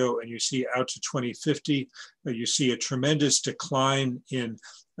scenario, and you see out to 2050, you see a tremendous decline in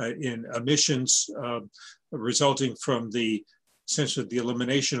emissions resulting from essentially the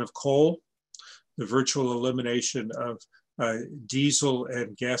elimination of coal, the virtual elimination of diesel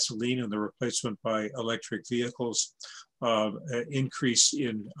and gasoline and the replacement by electric vehicles, increase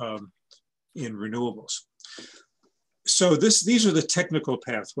in renewables. So these are the technical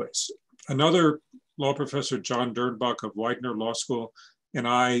pathways. Another law professor, John Dernbach of Widener Law School, and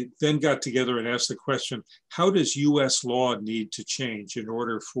I then got together and asked the question, how does US law need to change in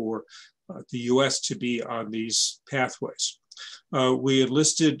order for the US to be on these pathways? We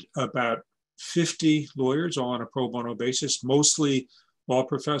enlisted about 50 lawyers, all on a pro bono basis, mostly law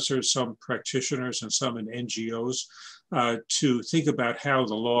professors, some practitioners, and some in NGOs, to think about how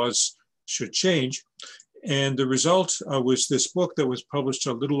the laws should change. And the result was this book that was published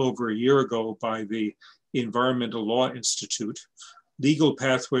a little over a year ago by the Environmental Law Institute, Legal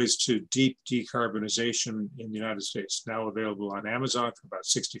Pathways to Deep Decarbonization in the United States, now available on Amazon for about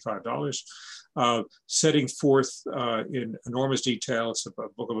 $65, setting forth in enormous detail, it's a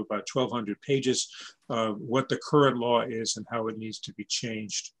book of about 1,200 pages, what the current law is and how it needs to be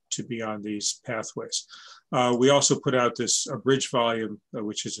changed to be on these pathways. We also put out this abridged volume,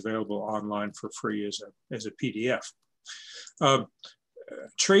 which is available online for free as a PDF.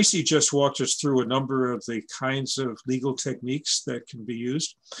 Tracy just walked us through a number of the kinds of legal techniques that can be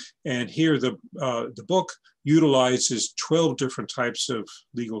used. And here the book utilizes 12 different types of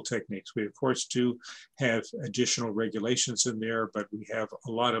legal techniques. We, of course, do have additional regulations in there, but we have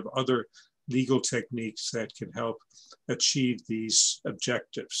a lot of other legal techniques that can help achieve these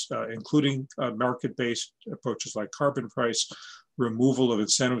objectives, including market-based approaches like carbon price, removal of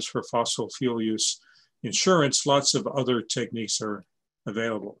incentives for fossil fuel use, insurance, lots of other techniques are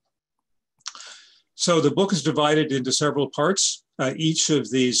available. So the book is divided into several parts. Each of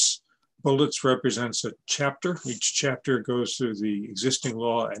these bullets represents a chapter. Each chapter goes through the existing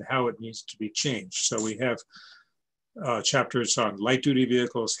law and how it needs to be changed. So we have chapters on light duty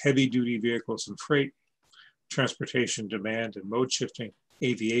vehicles, heavy duty vehicles and freight, transportation demand and mode shifting,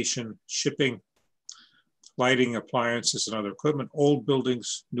 aviation, shipping, lighting, appliances, and other equipment, old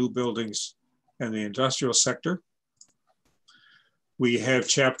buildings, new buildings, and the industrial sector. We have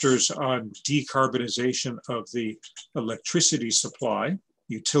chapters on decarbonization of the electricity supply,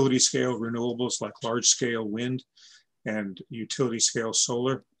 utility scale renewables like large scale wind and utility scale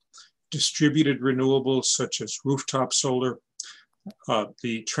solar, distributed renewables such as rooftop solar,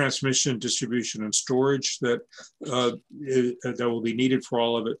 the transmission, distribution, and storage that will be needed for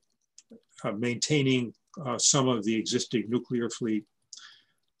all of it, maintaining some of the existing nuclear fleet,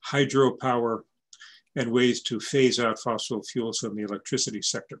 hydropower, and ways to phase out fossil fuels in the electricity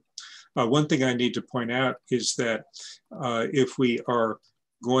sector. One thing I need to point out is that if we are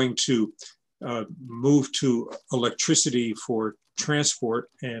going to move to electricity for transport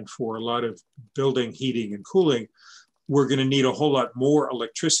and for a lot of building, heating, and cooling, we're going to need a whole lot more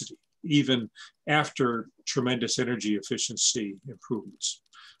electricity, even after tremendous energy efficiency improvements.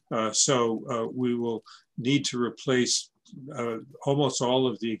 So we will need to replace almost all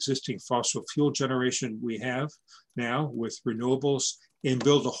of the existing fossil fuel generation we have now with renewables and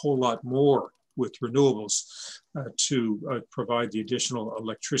build a whole lot more with renewables to provide the additional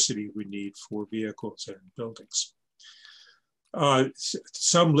electricity we need for vehicles and buildings.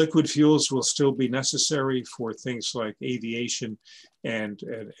 Some liquid fuels will still be necessary for things like aviation and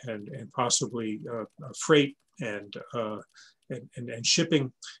possibly freight and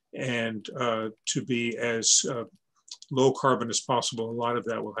shipping, and to be as low carbon as possible. A lot of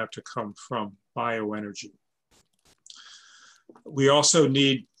that will have to come from bioenergy. We also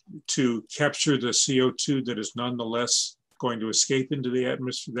need to capture the CO2 that is nonetheless going to escape into the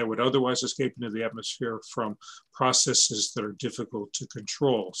atmosphere, that would otherwise escape into the atmosphere from processes that are difficult to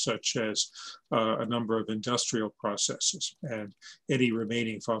control, such as a number of industrial processes and any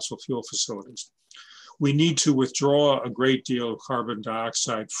remaining fossil fuel facilities. We need to withdraw a great deal of carbon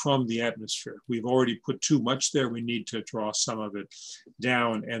dioxide from the atmosphere. We've already put too much there. We need to draw some of it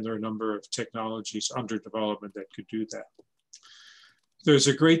down, and there are a number of technologies under development that could do that. There's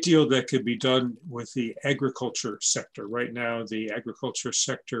a great deal that could be done with the agriculture sector. Right now, the agriculture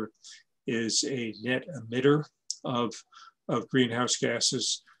sector is a net emitter of greenhouse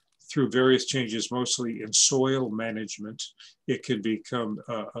gases through various changes, mostly in soil management. It could become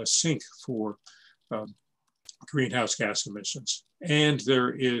a sink for greenhouse gas emissions. And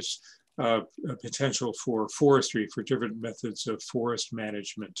there is a potential for forestry, for different methods of forest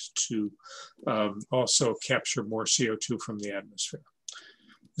management to also capture more CO2 from the atmosphere.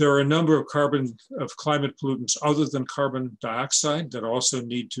 There are a number of climate pollutants other than carbon dioxide that also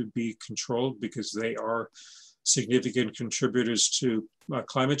need to be controlled because they are significant contributors to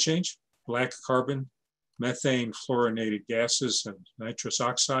climate change. Black carbon, methane, fluorinated gases, and nitrous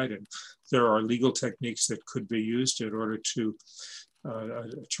oxide. And there are legal techniques that could be used in order to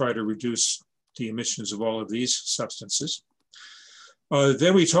try to reduce the emissions of all of these substances.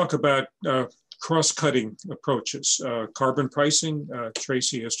 Then we talk about cross-cutting approaches. Carbon pricing,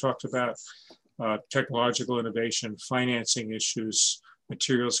 Tracy has talked about technological innovation, financing issues,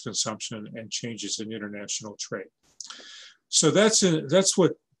 materials consumption, and changes in international trade. So that's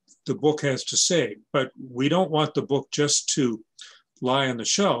what the book has to say, but we don't want the book just to lie on the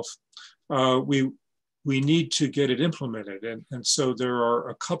shelf. We need to get it implemented. And so there are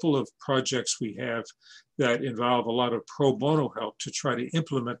a couple of projects we have that involve a lot of pro bono help to try to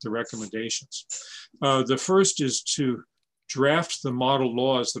implement the recommendations. The first is to draft the model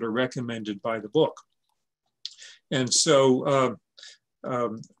laws that are recommended by the book. And so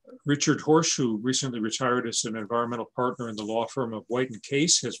Richard Horsch, who recently retired as an environmental partner in the law firm of White &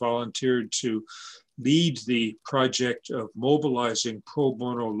 Case, has volunteered to lead the project of mobilizing pro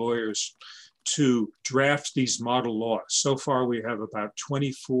bono lawyers to draft these model laws. So far, we have about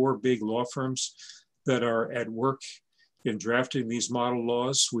 24 big law firms that are at work in drafting these model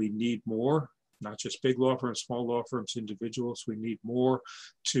laws. We need more, not just big law firms, small law firms, individuals. We need more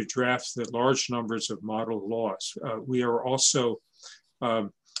to draft the large numbers of model laws. We are also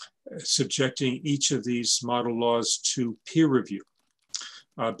subjecting each of these model laws to peer review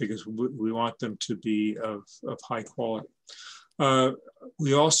because we want them to be of high quality.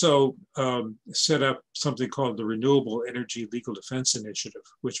 We also set up something called the Renewable Energy Legal Defense Initiative,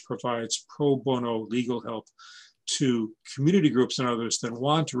 which provides pro bono legal help to community groups and others that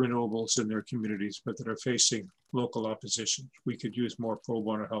want renewables in their communities, but that are facing local opposition. We could use more pro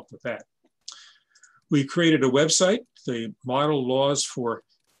bono help with that. We created a website, the Model Laws for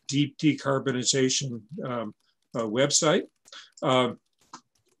Deep Decarbonization website,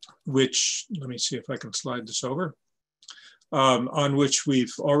 which, let me see if I can slide this over, on which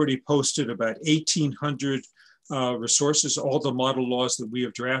we've already posted about 1,800 resources, all the model laws that we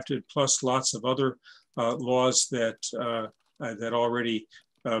have drafted, plus lots of other laws that, that already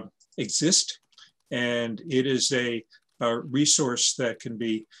exist. And it is a resource that can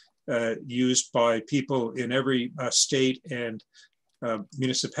be used by people in every state and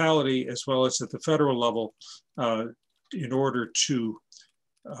municipality, as well as at the federal level, in order to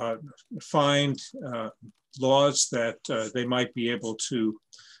find laws that they might be able to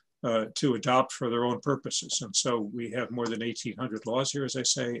adopt for their own purposes. And so we have more than 1,800 laws here, as I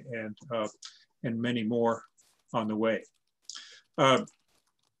say, and many more on the way.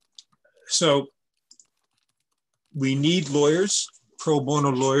 So we need lawyers, pro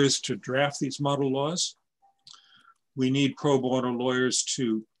bono lawyers, to draft these model laws. We need pro bono lawyers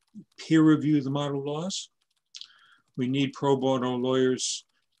to peer review the model laws. We need pro bono lawyers,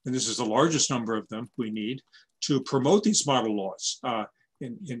 and this is the largest number of them we need, to promote these model laws.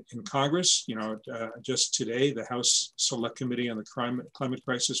 In Congress, you know, just today, the House Select Committee on the Climate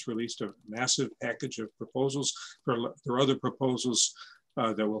Crisis released a massive package of proposals. There are other proposals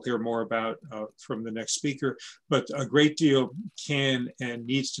that we'll hear more about from the next speaker, but a great deal can and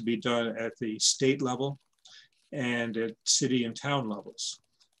needs to be done at the state level and at city and town levels.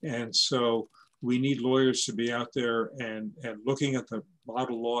 And so we need lawyers to be out there and looking at the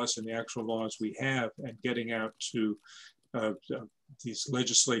model laws and the actual laws we have and getting out to these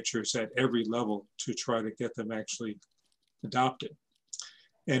legislatures at every level to try to get them actually adopted.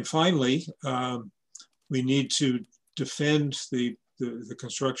 And finally, we need to defend the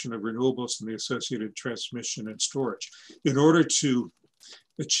construction of renewables and the associated transmission and storage. In order to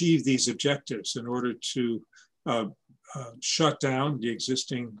achieve these objectives, in order to shut down the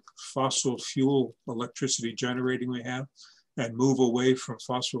existing fossil fuel electricity generating we have and move away from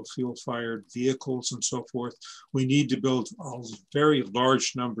fossil fuel fired vehicles and so forth, we need to build a very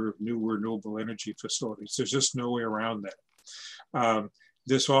large number of new renewable energy facilities. There's just no way around that.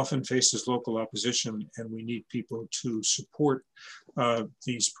 This often faces local opposition, and we need people to support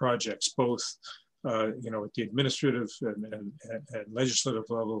these projects, both you know, at the administrative and legislative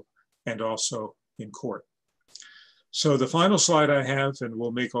level, and also in court. So the final slide I have, and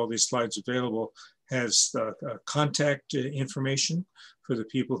we'll make all these slides available, has contact information for the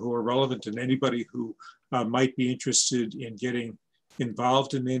people who are relevant and anybody who might be interested in getting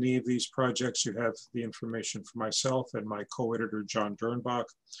involved in any of these projects. You have the information for myself and my co-editor, John Dernbach,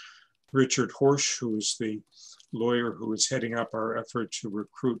 Richard Horsch, who is the lawyer who is heading up our effort to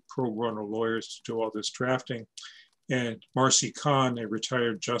recruit pro bono lawyers to do all this drafting, and Marcy Kahn, a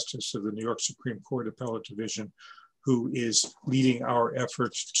retired justice of the New York Supreme Court Appellate Division, who is leading our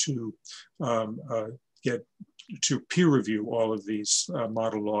efforts to get to peer review all of these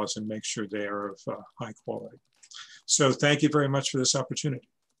model laws and make sure they are of high quality. So thank you very much for this opportunity.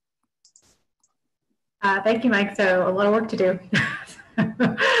 Thank you, Mike. So a lot of work to do.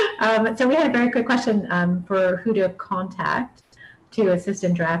 So we had a very quick question for who to contact to assist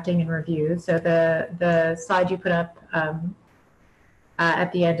in drafting and review. So the slide you put up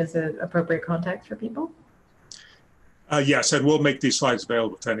at the end is an appropriate contact for people? Yes, and we'll make these slides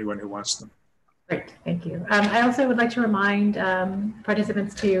available to anyone who wants them. Great, thank you. I also would like to remind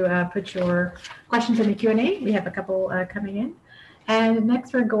participants to put your questions in the Q&A. We have a couple coming in. And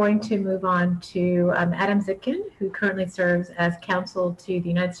next we're going to move on to Adam Zitkin, who currently serves as counsel to the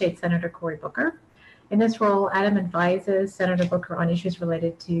United States Senator Cory Booker. In this role, Adam advises Senator Booker on issues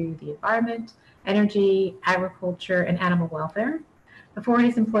related to the environment, energy, agriculture, and animal welfare. Before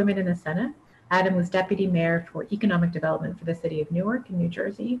his employment in the Senate, Adam was deputy mayor for economic development for the city of Newark in New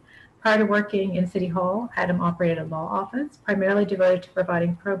Jersey. Prior to working in City Hall, Adam operated a law office primarily devoted to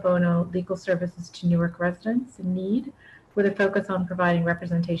providing pro bono legal services to Newark residents in need, with a focus on providing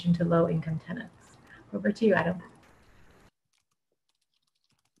representation to low-income tenants. Over to you, Adam.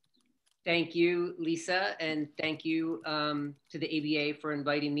 Thank you, Lisa, and thank you to the ABA for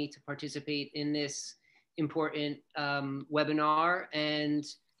inviting me to participate in this important webinar. And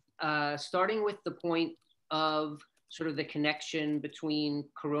starting with the point of sort of the connection between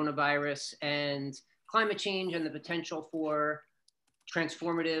coronavirus and climate change and the potential for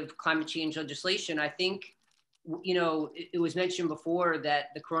transformative climate change legislation, I think, you know, it was mentioned before that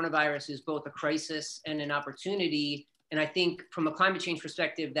the coronavirus is both a crisis and an opportunity. And I think from a climate change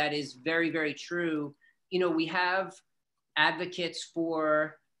perspective, that is very, very true. You know, we have advocates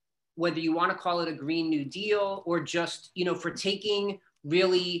for whether you want to call it a Green New Deal or just, you know, for taking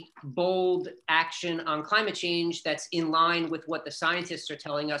really bold action on climate change that's in line with what the scientists are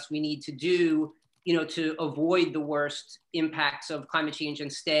telling us we need to do, you know, to avoid the worst impacts of climate change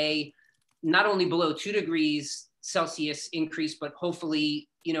and stay not only below 2 degrees Celsius increase, but hopefully,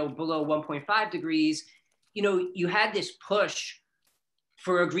 you know, below 1.5 degrees. you know, you had this push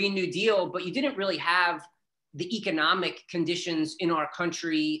for a Green New Deal, but you didn't really have the economic conditions in our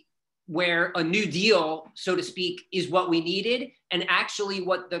country where a New Deal, so to speak, is what we needed. And actually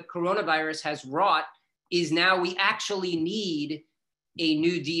what the coronavirus has wrought is now we actually need a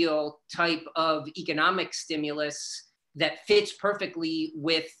New Deal type of economic stimulus that fits perfectly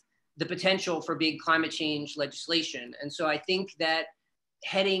with the potential for big climate change legislation. And so I think that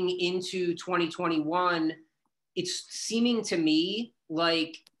heading into 2021, it's seeming to me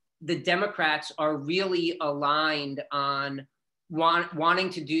like the Democrats are really aligned on wanting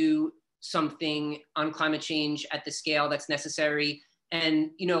to do something on climate change at the scale that's necessary.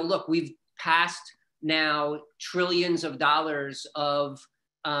 And, you know, look, we've passed now trillions of dollars of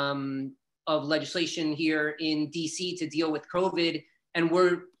legislation here in DC to deal with COVID. And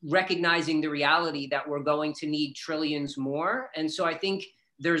we're recognizing the reality that we're going to need trillions more. And so I think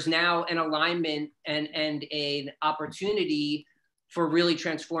there's now an alignment and an opportunity for really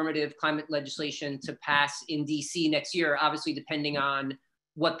transformative climate legislation to pass in DC next year, obviously depending on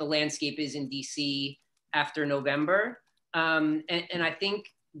what the landscape is in DC after November. And I think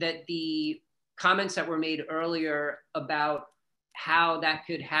that the comments that were made earlier about how that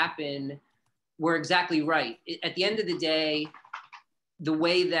could happen were exactly right. At the end of the day, the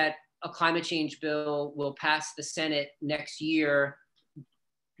way that a climate change bill will pass the Senate next year,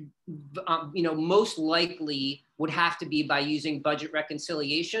 you know, most likely would have to be by using budget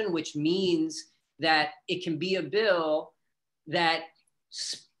reconciliation, which means that it can be a bill that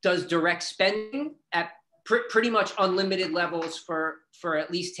does direct spending at pretty much unlimited levels for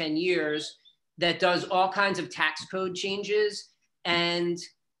at least 10 years, that does all kinds of tax code changes. And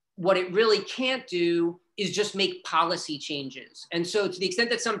what it really can't do is just make policy changes. And so to the extent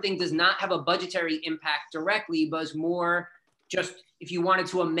that something does not have a budgetary impact directly, but is more just if you wanted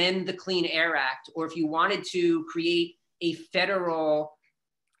to amend the Clean Air Act, or if you wanted to create a federal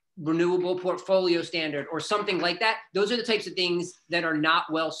renewable portfolio standard or something like that, those are the types of things that are not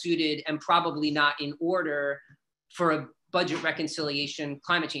well suited and probably not in order for a budget reconciliation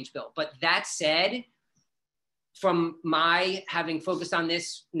climate change bill. But that said, from my having focused on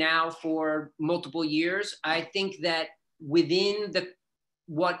this now for multiple years, I think that within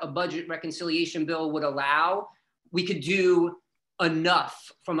what a budget reconciliation bill would allow, we could do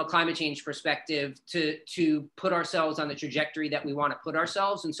enough from a climate change perspective to put ourselves on the trajectory that we want to put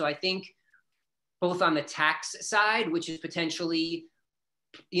ourselves. And so I think both on the tax side, which is potentially,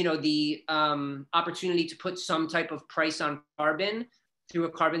 you know, the opportunity to put some type of price on carbon through a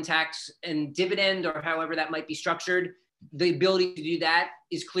carbon tax and dividend, or however that might be structured, the ability to do that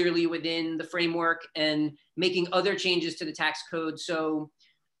is clearly within the framework, and making other changes to the tax code. So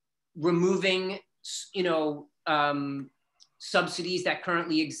removing, you know, subsidies that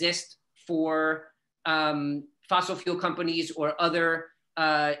currently exist for fossil fuel companies or other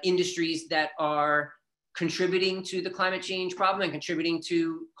industries that are contributing to the climate change problem and contributing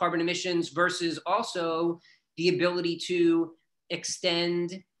to carbon emissions, versus also the ability to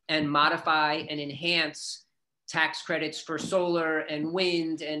extend and modify and enhance tax credits for solar and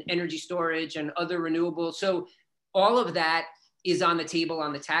wind and energy storage and other renewables. So all of that is on the table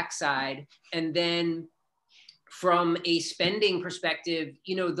on the tax side. And then from a spending perspective,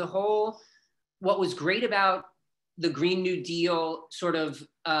 you know, what was great about the Green New Deal sort of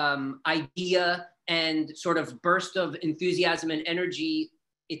idea and sort of burst of enthusiasm and energy,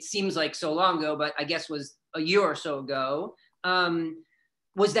 it seems like so long ago, but I guess was a year or so ago,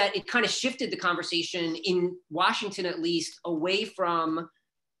 was that it kind of shifted the conversation in Washington, at least, away from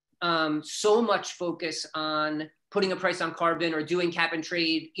so much focus on putting a price on carbon or doing cap and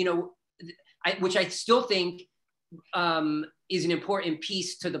trade, you know, which I still think is an important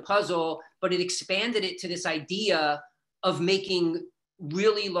piece to the puzzle, but it expanded it to this idea of making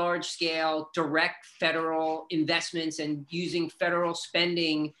really large scale direct federal investments and using federal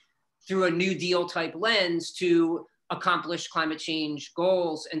spending through a New Deal type lens to accomplish climate change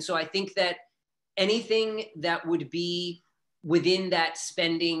goals. And so I think that anything that would be within that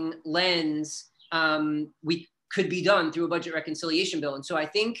spending lens, could be done through a budget reconciliation bill. And so I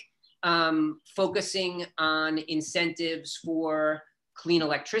think focusing on incentives for clean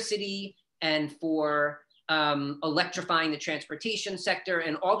electricity and for electrifying the transportation sector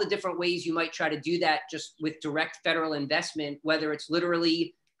and all the different ways you might try to do that just with direct federal investment, whether it's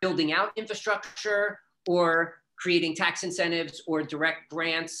literally building out infrastructure or creating tax incentives or direct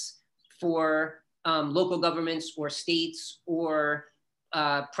grants for local governments or states or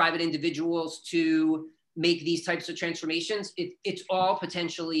private individuals to make these types of transformations. It's all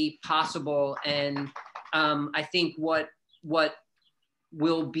potentially possible. And I think what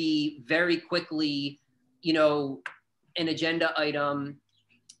will be very quickly an agenda item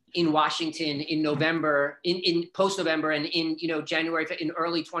in Washington in November, in post-November, and in January, in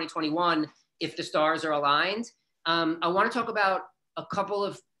early 2021, if the stars are aligned. I want to talk about a couple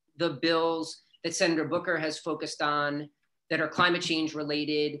of the bills that Senator Booker has focused on that are climate change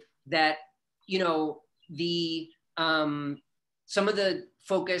related, that some of the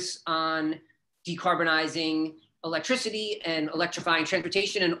focus on decarbonizing electricity and electrifying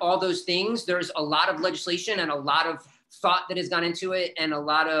transportation and all those things. There's a lot of legislation and a lot of thought that has gone into it, and a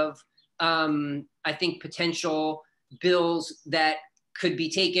lot of, I think, potential bills that could be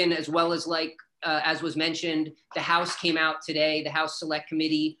taken, as well as, like, as was mentioned, the House came out today, the House Select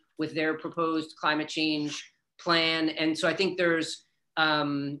Committee, with their proposed climate change plan. And so I think there's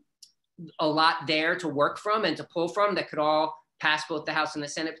a lot there to work from and to pull from that could all pass both the House and the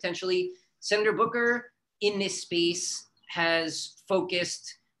Senate potentially. Senator Booker in this space has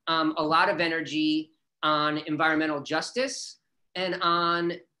focused a lot of energy on environmental justice and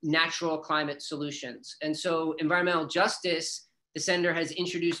on natural climate solutions. And so environmental justice, the senator has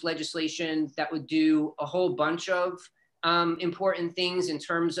introduced legislation that would do a whole bunch of important things in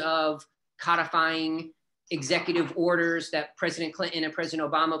terms of codifying executive orders that President Clinton and President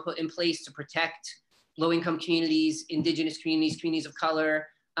Obama put in place to protect low-income communities, indigenous communities, communities of color.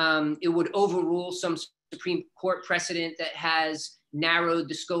 It would overrule some Supreme Court precedent that has narrowed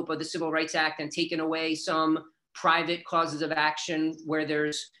the scope of the Civil Rights Act and taken away some private causes of action where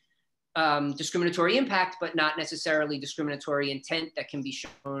there's discriminatory impact, but not necessarily discriminatory intent that can be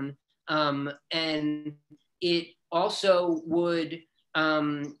shown. And it also would,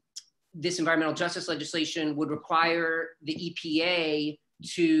 this environmental justice legislation would require the EPA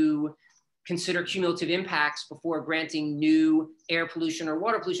to consider cumulative impacts before granting new air pollution or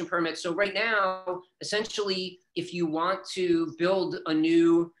water pollution permits. So right now, essentially, if you want to build a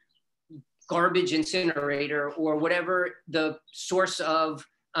new garbage incinerator or whatever the source of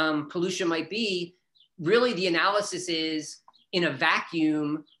pollution might be, really the analysis is in a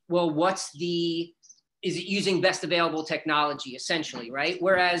vacuum, well, is it using best available technology, essentially, right?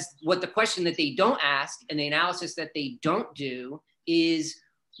 Whereas what the question that they don't ask and the analysis that they don't do is,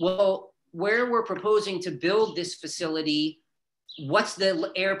 well, where we're proposing to build this facility, what's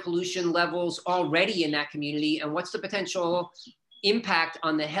the air pollution levels already in that community, and what's the potential impact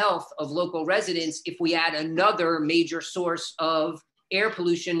on the health of local residents if we add another major source of air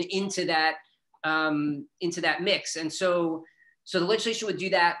pollution into that mix. And so the legislation would do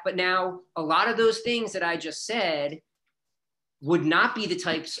that, but now a lot of those things that I just said would not be the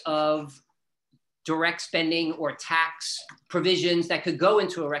types of direct spending or tax provisions that could go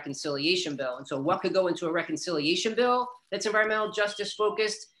into a reconciliation bill. And so what could go into a reconciliation bill that's environmental justice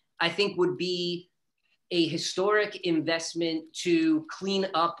focused, I think would be a historic investment to clean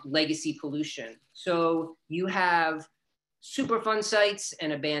up legacy pollution. So you have Superfund sites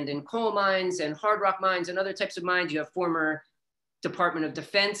and abandoned coal mines and hard rock mines and other types of mines. You have former Department of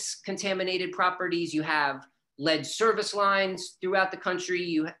Defense contaminated properties. You have lead service lines throughout the country,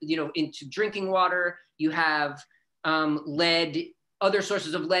 you know, into drinking water. You have lead, other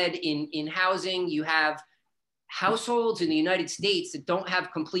sources of lead in housing. You have households in the United States that don't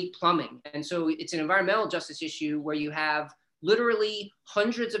have complete plumbing. And so it's an environmental justice issue where you have literally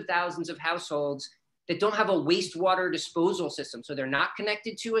hundreds of thousands of households that don't have a wastewater disposal system. So they're not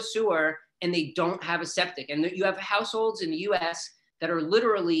connected to a sewer and they don't have a septic. And you have households in the US that are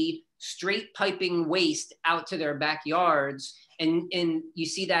literally straight piping waste out to their backyards. And you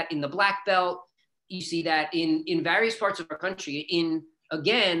see that in the Black Belt, you see that in various parts of our country, in,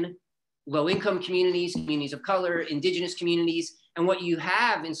 again, low-income communities, communities of color, indigenous communities. And what you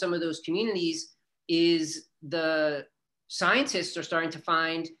have in some of those communities is the scientists are starting to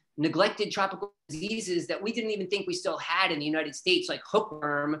find neglected tropical diseases that we didn't even think we still had in the United States, like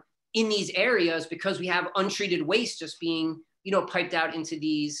hookworm, in these areas because we have untreated waste just being, you know, piped out into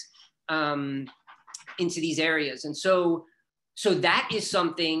these areas. And so that is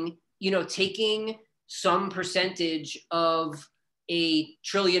something, you know, taking some percentage of $1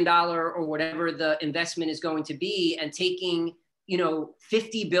 trillion or whatever the investment is going to be and taking, you know,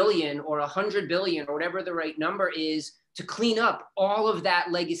 50 billion or 100 billion or whatever the right number is to clean up all of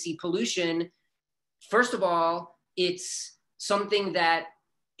that legacy pollution. First of all, it's something that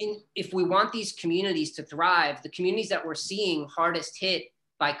if we want these communities to thrive, the communities that we're seeing hardest hit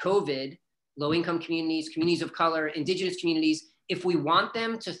by COVID, low-income communities, communities of color, indigenous communities, if we want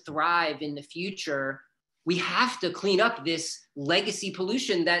them to thrive in the future, we have to clean up this legacy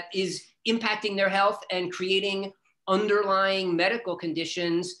pollution that is impacting their health and creating underlying medical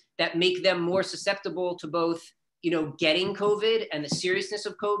conditions that make them more susceptible to both, you know, getting COVID and the seriousness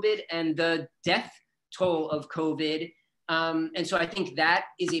of COVID and the death toll of COVID. And so I think that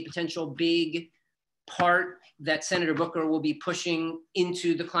is a potential big part that Senator Booker will be pushing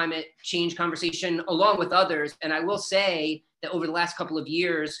into the climate change conversation along with others. And I will say that over the last couple of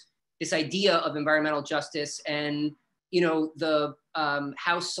years, this idea of environmental justice and, the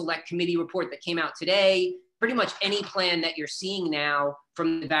House Select Committee report that came out today, pretty much any plan that you're seeing now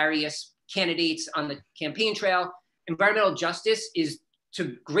from the various candidates on the campaign trail, environmental justice is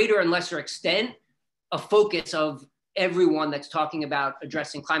to greater and lesser extent a focus of everyone that's talking about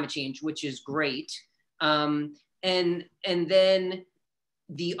addressing climate change, which is great. And then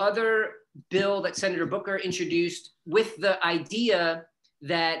the other bill that Senator Booker introduced with the idea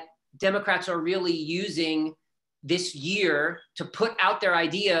that Democrats are really using this year to put out their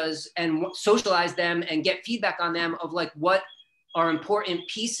ideas and socialize them and get feedback on them of like what are important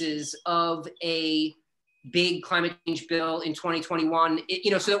pieces of a big climate change bill in 2021,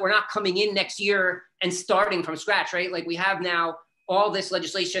 so that we're not coming in next year and starting from scratch, right? Like we have now all this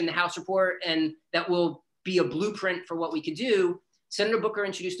legislation, the House report, and that will be a blueprint for what we could do. Senator Booker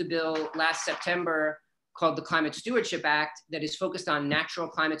introduced a bill last September called the Climate Stewardship Act that is focused on natural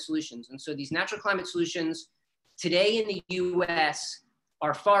climate solutions. And so these natural climate solutions today in the US,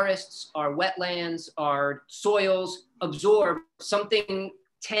 our forests, our wetlands, our soils absorb something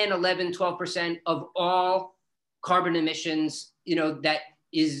 10, 11, 12% of all carbon emissions, that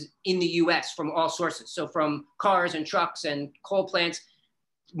is in the US from all sources. So from cars and trucks and coal plants,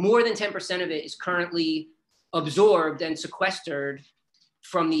 more than 10% of it is currently absorbed and sequestered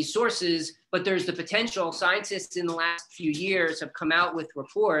from these sources, but there's the potential. Scientists in the last few years have come out with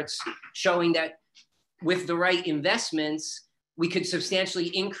reports showing that with the right investments, we could substantially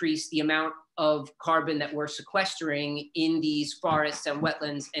increase the amount of carbon that we're sequestering in these forests and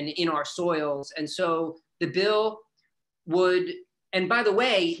wetlands and in our soils. And so the bill would, and by the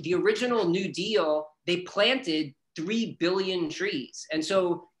way, the original New Deal, they planted 3 billion trees. And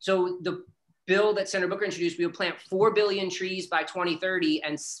so the bill that Senator Booker introduced, we would plant 4 billion trees by 2030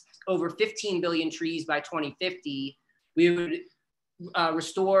 and over 15 billion trees by 2050. We would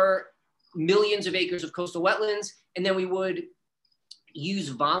restore millions of acres of coastal wetlands, and then we would use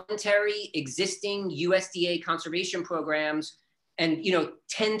voluntary existing USDA conservation programs and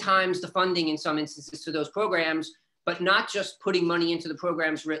 10 times the funding in some instances to those programs, but not just putting money into the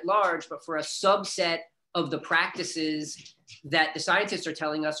programs writ large, but for a subset of the practices that the scientists are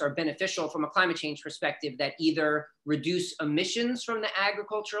telling us are beneficial from a climate change perspective, that either reduce emissions from the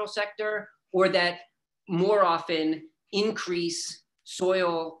agricultural sector or that more often increase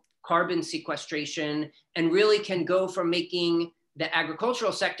soil carbon sequestration and really can go from making the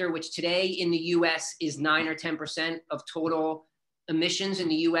agricultural sector, which today in the US is 9 or 10% of total emissions in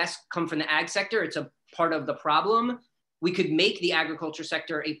the US come from the ag sector. It's a part of the problem. We could make the agriculture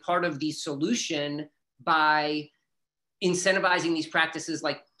sector a part of the solution by incentivizing these practices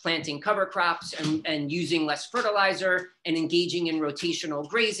like planting cover crops and using less fertilizer and engaging in rotational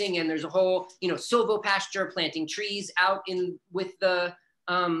grazing. And there's a whole, silvopasture, planting trees out in with the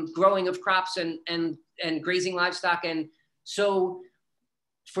growing of crops and grazing livestock. And so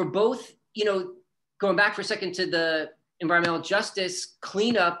for both, going back for a second to the environmental justice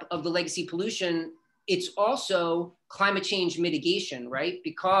cleanup of the legacy pollution, it's also climate change mitigation, right?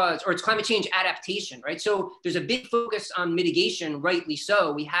 Or it's climate change adaptation, right? So there's a big focus on mitigation, rightly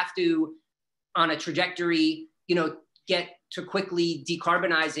so. We have to, on a trajectory, get to quickly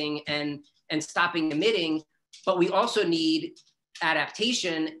decarbonizing and stopping emitting, but we also need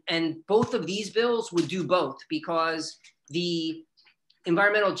adaptation. And both of these bills would do both, because the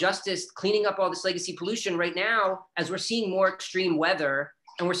environmental justice, cleaning up all this legacy pollution right now, as we're seeing more extreme weather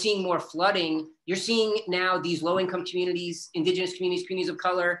and we're seeing more flooding, you're seeing now these low-income communities, indigenous communities, communities of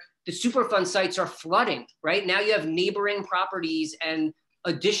color, the Superfund sites are flooding, right? Now you have neighboring properties and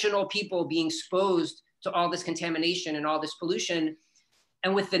additional people being exposed to all this contamination and all this pollution.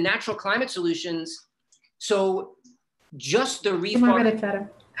 And with the natural climate solutions, so just the reforest. 2 more minutes, Adam.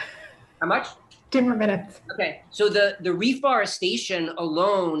 How much? 2 more minutes. Okay, so the reforestation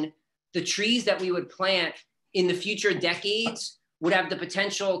alone, the trees that we would plant in the future decades would have the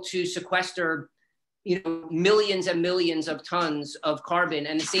potential to sequester, millions and millions of tons of carbon.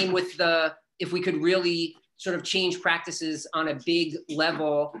 And the same with if we could really sort of change practices on a big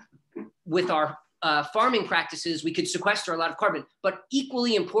level with our farming practices, we could sequester a lot of carbon. But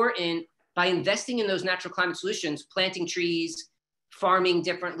equally important, by investing in those natural climate solutions, planting trees, farming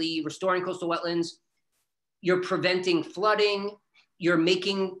differently, restoring coastal wetlands, you're preventing flooding, you're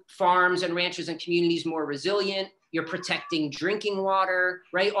making farms and ranches and communities more resilient, you're protecting drinking water,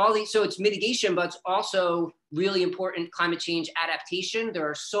 right? All these, so it's mitigation, but it's also really important climate change adaptation. There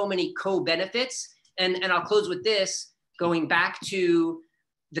are so many co-benefits. And I'll close with this, going back to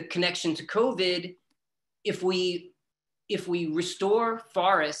the connection to COVID. If we restore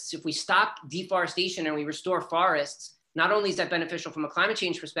forests, if we stop deforestation and we restore forests, not only is that beneficial from a climate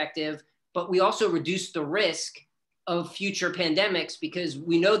change perspective, but we also reduce the risk of future pandemics, because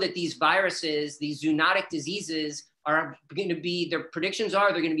we know that these viruses, these zoonotic diseases, are going to be, their predictions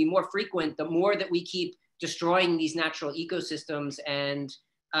are they're going to be more frequent the more that we keep destroying these natural ecosystems and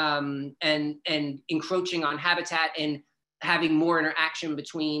encroaching on habitat and having more interaction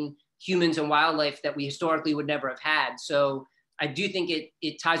between humans and wildlife that we historically would never have had. So I do think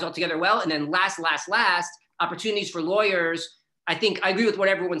it ties all together well. And then last, opportunities for lawyers. I think I agree with what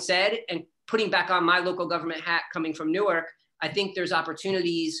everyone said, and putting back on my local government hat coming from Newark, I think there's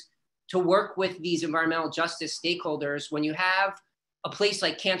opportunities to work with these environmental justice stakeholders. When you have a place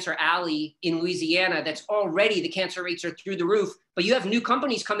like Cancer Alley in Louisiana, that's already, the cancer rates are through the roof, but you have new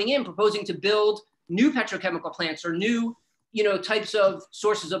companies coming in proposing to build new petrochemical plants or new, types of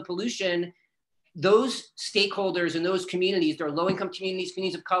sources of pollution. Those stakeholders in those communities, they're low-income communities,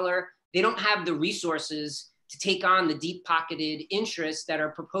 communities of color, they don't have the resources to take on the deep-pocketed interests that are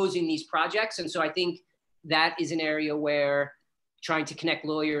proposing these projects. And so I think that is an area where trying to connect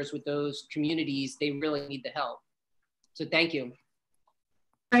lawyers with those communities, they really need the help. So thank you.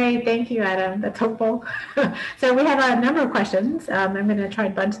 Great, thank you, Adam. That's helpful. So we have a number of questions. I'm going to try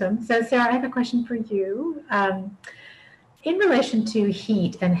and bunch them. So Sarah, I have a question for you. In relation to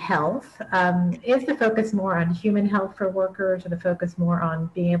heat and health, is the focus more on human health for workers, or the focus more on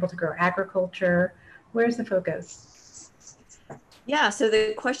being able to grow agriculture? Where's the focus? Yeah, so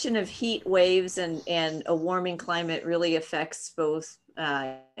the question of heat waves and a warming climate really affects both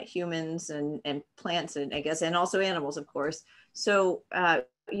humans and plants, and I guess, and also animals, of course. So,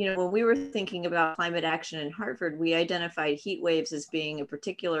 when we were thinking about climate action in Hartford, we identified heat waves as being a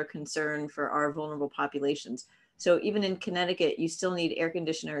particular concern for our vulnerable populations. So even in Connecticut, you still need air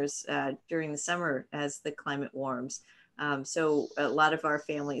conditioners during the summer as the climate warms. So a lot of our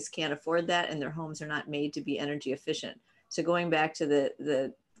families can't afford that, and their homes are not made to be energy efficient. So going back to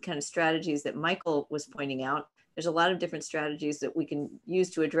the kind of strategies that Michael was pointing out, there's a lot of different strategies that we can use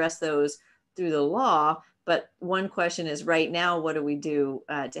to address those through the law. But one question is, right now, what do we do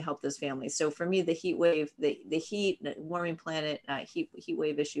to help those families? So for me, the heat wave, the heat, warming planet, heat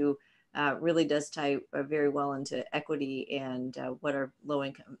wave issue really does tie very well into equity and what our low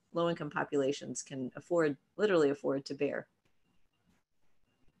income populations can literally afford to bear.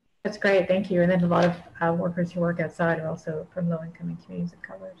 That's great, thank you. And then a lot of workers who work outside are also from low-income and communities of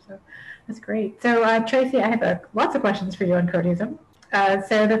color. So that's great. So Tracy, I have lots of questions for you on cronyism.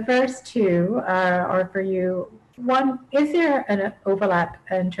 So the first two are for you. One, is there an overlap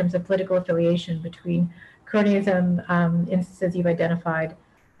in terms of political affiliation between cronyism instances you've identified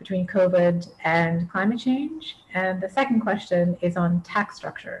between COVID and climate change? And the second question is on tax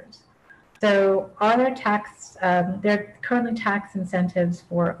structures. So are there there are currently tax incentives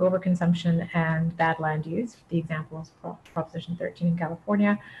for overconsumption and bad land use? The example is Proposition 13 in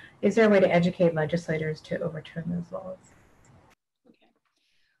California. Is there a way to educate legislators to overturn those laws?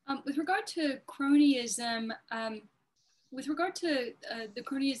 Okay. With regard to cronyism, the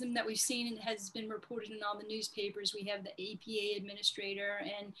cronyism that we've seen and has been reported in all the newspapers, we have the EPA administrator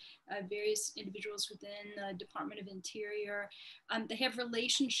and various individuals within the Department of Interior. They have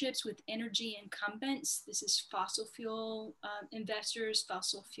relationships with energy incumbents. This is fossil fuel investors,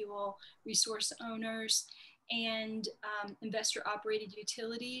 fossil fuel resource owners, and investor operated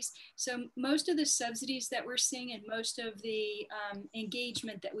utilities. So most of the subsidies that we're seeing and most of the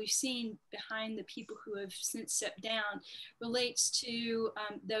engagement that we've seen behind the people who have since stepped down relates to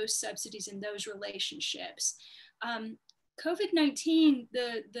those subsidies and those relationships. COVID-19,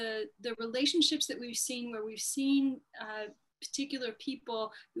 the relationships that we've seen, where we've seen particular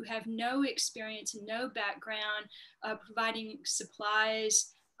people who have no experience and no background providing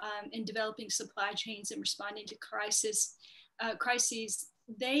supplies, in developing supply chains and responding to crises,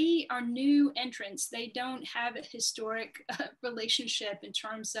 they are new entrants. They don't have a historic relationship in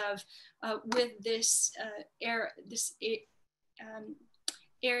terms of with this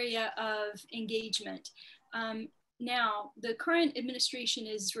area of engagement. Now, the current administration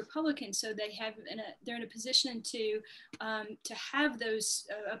is Republican, so they're in a position to have those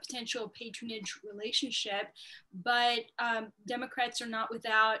a potential patronage relationship, but Democrats are not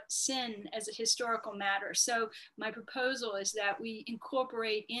without sin as a historical matter. So my proposal is that we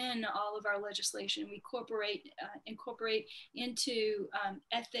incorporate in all of our legislation, we incorporate into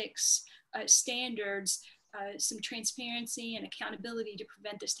ethics standards some transparency and accountability to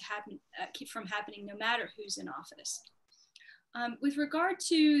prevent this to happen, keep from happening, no matter who's in office. With regard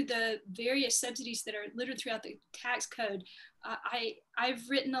to the various subsidies that are littered throughout the tax code, I've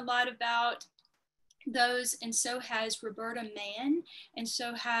written a lot about those, and so has Roberta Mann, and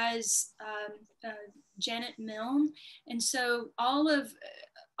so has Janet Milne. And so all of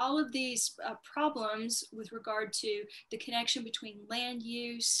these problems with regard to the connection between land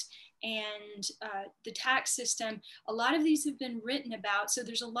use and the tax system, a lot of these have been written about. So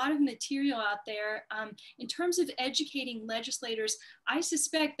there's a lot of material out there. In terms of educating legislators, I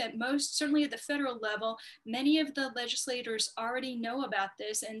suspect that most, certainly at the federal level, many of the legislators already know about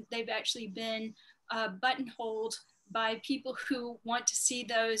this, and they've actually been buttonholed by people who want to see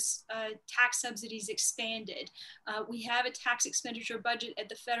those tax subsidies expanded. We have a tax expenditure budget at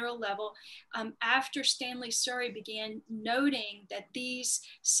the federal level. After Stanley Surrey began noting that these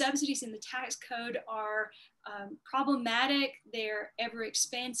subsidies in the tax code are problematic, they're ever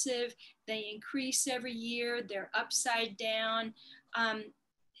expansive, they increase every year, they're upside down.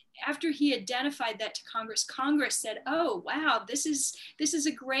 After he identified that to Congress, Congress said, "Oh, wow, this is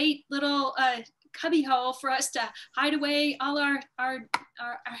a great little cubbyhole for us to hide away all our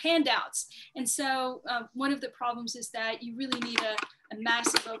handouts." And so one of the problems is that you really need a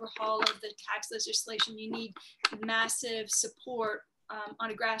massive overhaul of the tax legislation. You need massive support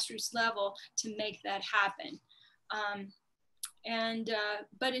on a grassroots level to make that happen.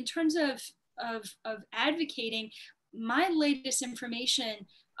 But in terms of advocating, my latest information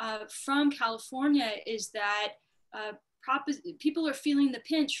from California is that people are feeling the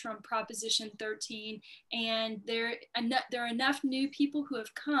pinch from Proposition 13, and there are enough new people who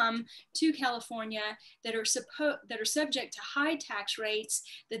have come to California that are subject to high tax rates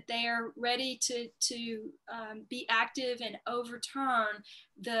that they are ready to be active and overturn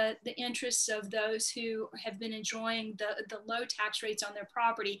the interests of those who have been enjoying the low tax rates on their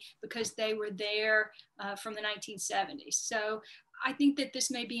property because they were there from the 1970s. So I think that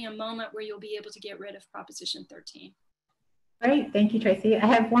this may be a moment where you'll be able to get rid of Proposition 13. Great, thank you, Tracy. I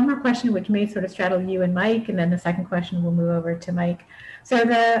have one more question which may sort of straddle you and Mike, and then the second question will move over to Mike. So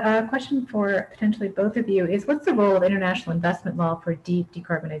the question for potentially both of you is, what's the role of international investment law for deep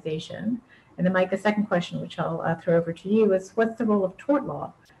decarbonization? And then Mike, the second question, which I'll throw over to you, is what's the role of tort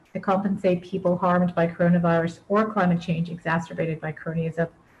law to compensate people harmed by coronavirus or climate change exacerbated by cronyism,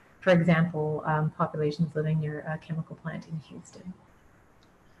 for example, populations living near a chemical plant in Houston?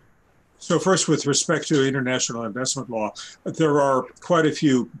 So first, with respect to international investment law, there are quite a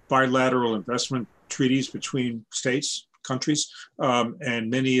few bilateral investment treaties between states, countries,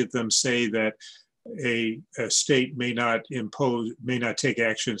 and many of them say that a state may not take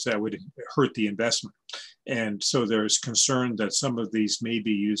actions that would hurt the investment. And so there's concern that some of these may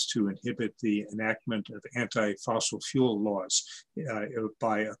be used to inhibit the enactment of anti-fossil fuel laws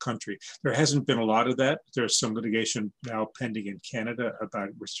by a country. There hasn't been a lot of that. There's some litigation now pending in Canada about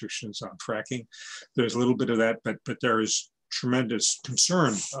restrictions on fracking. There's a little bit of that, but there is tremendous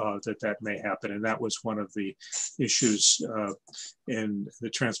concern that may happen. And that was one of the issues in the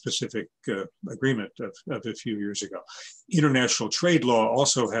Trans-Pacific Agreement of a few years ago. International trade law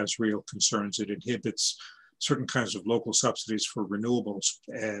also has real concerns. It inhibits certain kinds of local subsidies for renewables,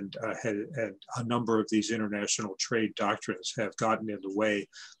 and a number of these international trade doctrines have gotten in the way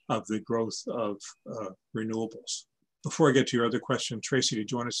of the growth of renewables. Before I get to your other question, Tracy, did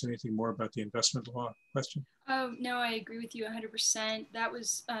you want to say anything more about the investment law question? Oh, no, I agree with you 100%. That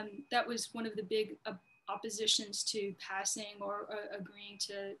was one of the big oppositions to passing or agreeing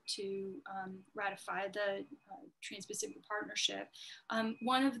to ratify the Trans-Pacific Partnership.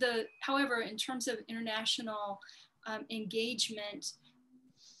 However, in terms of international engagement,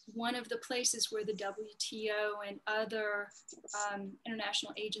 one of the places where the WTO and other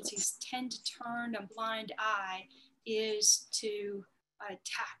international agencies tend to turn a blind eye is to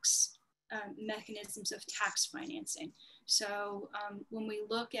tax mechanisms of tax financing. So when we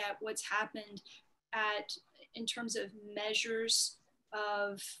look at what's happened in terms of measures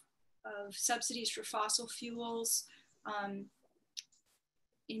of subsidies for fossil fuels,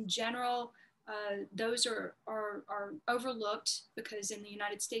 in general, those are overlooked because in the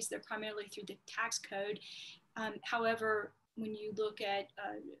United States, they're primarily through the tax code. However, when you look at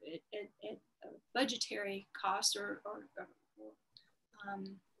budgetary costs or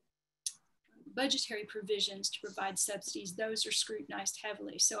budgetary provisions to provide subsidies, those are scrutinized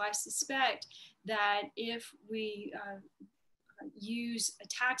heavily. So I suspect that if we use a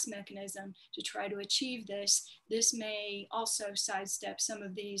tax mechanism to try to achieve this, this may also sidestep some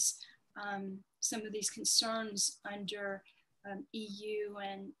of these concerns under EU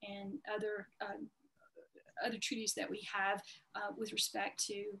and other treaties that we have with respect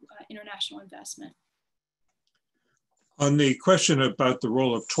to international investment. On the question about the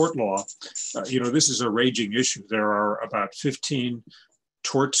role of tort law, this is a raging issue. There are about 15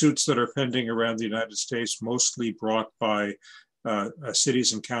 tort suits that are pending around the United States, mostly brought by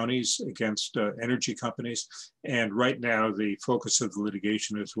cities and counties against energy companies. And right now, the focus of the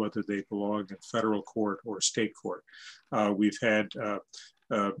litigation is whether they belong in federal court or state court. We've had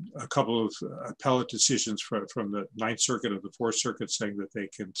a couple of appellate decisions from the Ninth Circuit and the Fourth Circuit saying that they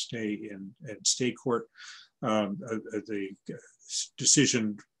can stay in state court. The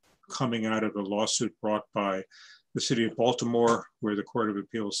decision coming out of a lawsuit brought by the city of Baltimore, where the Court of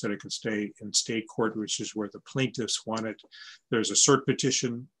Appeals said it could stay in state court, which is where the plaintiffs want it. There's a cert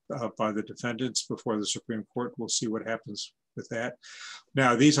petition by the defendants before the Supreme Court. We'll see what happens with that.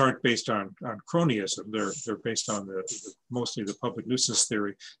 Now, these aren't based on cronyism. They're based on mostly the public nuisance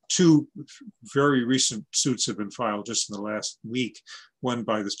theory. Two very recent suits have been filed just in the last week, one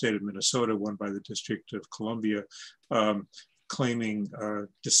by the state of Minnesota, one by the District of Columbia, claiming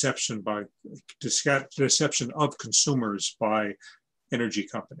deception of consumers by energy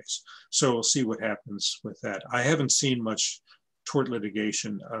companies. So we'll see what happens with that. I haven't seen much tort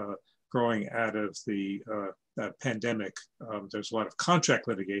litigation growing out of the pandemic. There's a lot of contract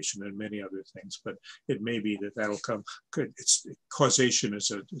litigation and many other things, but it may be that that'll come. Causation is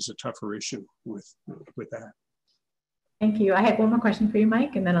a tougher issue with that. Thank you. I have one more question for you,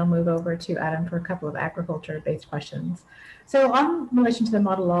 Mike, and then I'll move over to Adam for a couple of agriculture-based questions. So in relation to the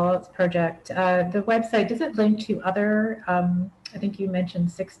Model Laws project, the website, does it link to other, I think you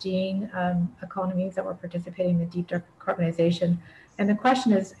mentioned 16 economies that were participating in the deep decarbonization. And the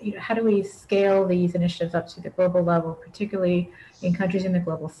question is, how do we scale these initiatives up to the global level, particularly in countries in the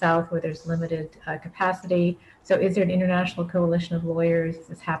global south where there's limited capacity? So is there an international coalition of lawyers? Is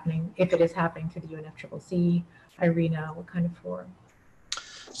this happening, if it is happening, through the UNFCCC, IRENA, what kind of forum?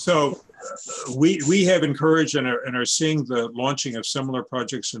 So we have encouraged and are seeing the launching of similar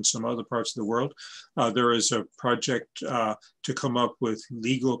projects in some other parts of the world. There is a project to come up with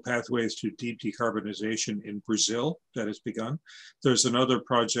legal pathways to deep decarbonization in Brazil that has begun. There's another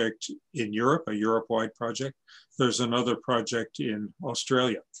project in Europe, a Europe-wide project. There's another project in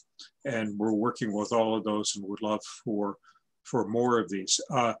Australia. And we're working with all of those and would love for more of these.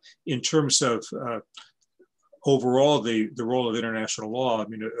 In terms of overall, the role of international law, I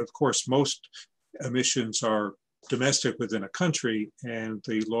mean, of course, most emissions are domestic within a country, and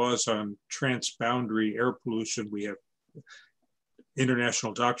the laws on transboundary air pollution, we have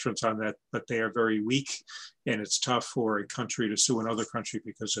international doctrines on that, but they are very weak, and it's tough for a country to sue another country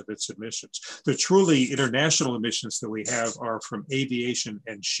because of its emissions. The truly international emissions that we have are from aviation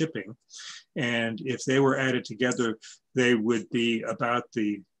and shipping, and if they were added together, they would be about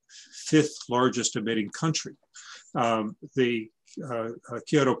the 5th largest emitting country. The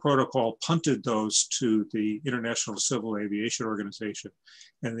Kyoto Protocol punted those to the International Civil Aviation Organization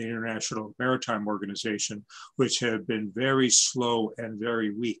and the International Maritime Organization, which have been very slow and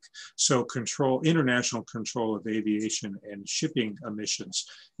very weak. So international control of aviation and shipping emissions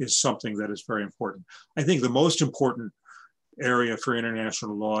is something that is very important. I think the most important area for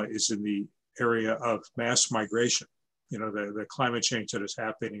international law is in the area of mass migration. The climate change that is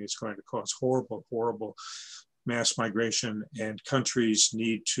happening is going to cause horrible, horrible mass migration, and countries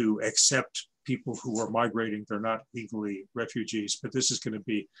need to accept people who are migrating. They're not legally refugees, but this is going to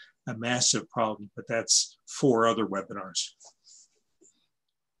be a massive problem, but that's 4 other webinars.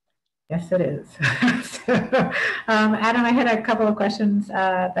 Yes, it is. Adam, I had a couple of questions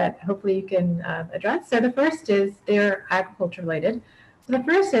that hopefully you can address. So the first is, they're agriculture related. So the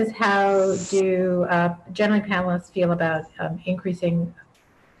first is, how do generally panelists feel about increasing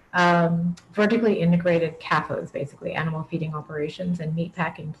vertically integrated CAFOs, basically animal feeding operations and meat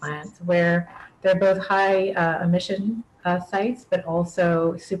packing plants, where they're both high emission sites, but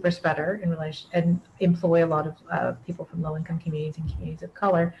also super spreader in relation, and employ a lot of people from low income communities and communities of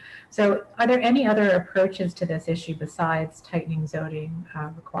color. So are there any other approaches to this issue besides tightening zoning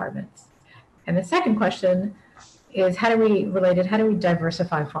requirements? And the second question is, how do we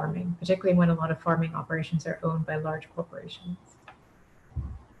diversify farming, particularly when a lot of farming operations are owned by large corporations?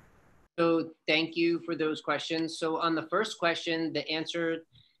 So thank you for those questions. So on the first question, the answer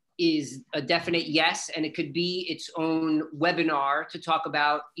is a definite yes, and it could be its own webinar to talk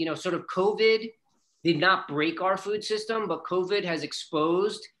about, sort of COVID did not break our food system, but COVID has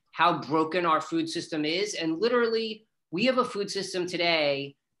exposed how broken our food system is. And literally, we have a food system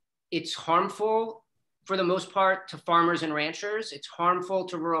today. It's harmful for the most part to farmers and ranchers. It's harmful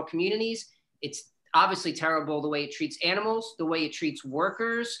to rural communities. It's obviously terrible the way it treats animals, the way it treats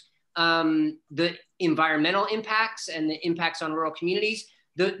workers, the environmental impacts and the impacts on rural communities.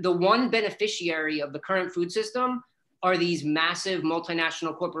 The one beneficiary of the current food system are these massive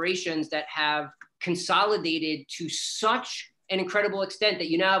multinational corporations that have consolidated to such an incredible extent that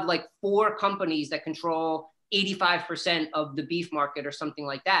you now have like 4 companies that control 85% of the beef market or something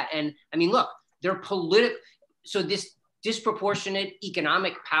like that. And I mean, look, they're political. So this disproportionate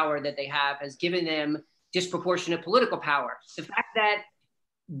economic power that they have has given them disproportionate political power. The fact that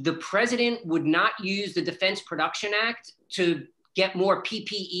the president would not use the Defense Production Act to get more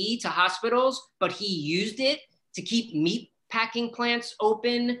PPE to hospitals, but he used it to keep meat packing plants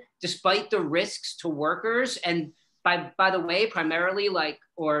open despite the risks to workers. And by the way, primarily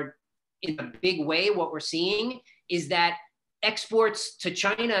or in a big way, what we're seeing is that exports to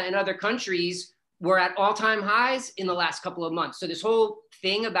China and other countries were at all-time highs in the last couple of months. So this whole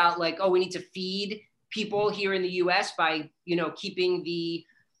thing about like, oh, we need to feed people here in the US by, keeping the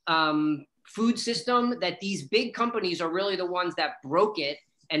food system, that these big companies are really the ones that broke it.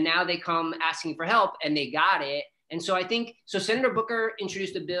 And now they come asking for help and they got it. And so Senator Booker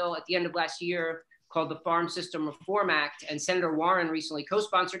introduced a bill at the end of last year called the Farm System Reform Act, and Senator Warren recently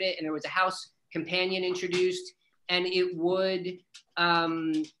co-sponsored it, and there was a House companion introduced, and it would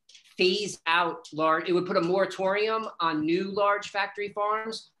phase out it would put a moratorium on new large factory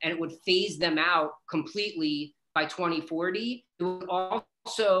farms, and it would phase them out completely by 2040. It would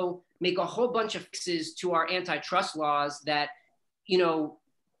also make a whole bunch of fixes to our antitrust laws that,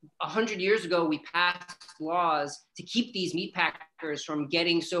 100 years ago, we passed laws to keep these meat packers from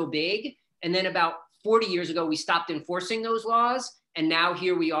getting so big. And then about 40 years ago, we stopped enforcing those laws. And now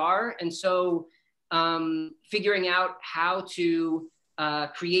here we are. And so figuring out how to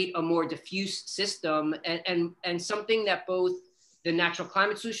create a more diffuse system and something that both the Natural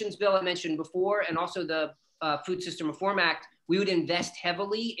Climate Solutions Bill I mentioned before and also the Food System Reform Act, we would invest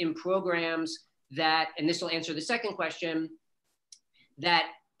heavily in programs that, and this will answer the second question, that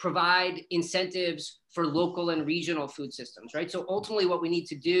provide incentives for local and regional food systems, right? So ultimately what we need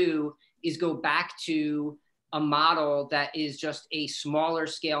to do is go back to a model that is just a smaller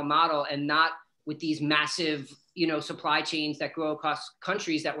scale model and not with these massive, supply chains that grow across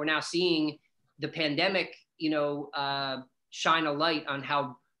countries that we're now seeing the pandemic, shine a light on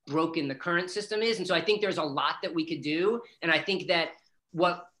how broken the current system is. And so I think there's a lot that we could do. And I think that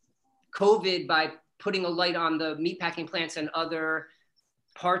what COVID, by putting a light on the meatpacking plants and other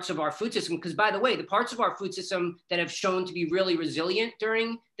parts of our food system, because by the way, the parts of our food system that have shown to be really resilient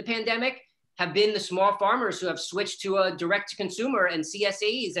during the pandemic have been the small farmers who have switched to a direct to consumer and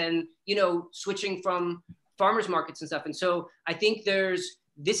CSAs and, switching from farmers markets and stuff. And so I think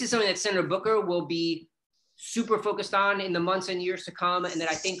this is something that Senator Booker will be super focused on in the months and years to come. And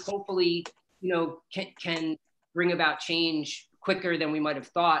that I think hopefully, can bring about change quicker than we might have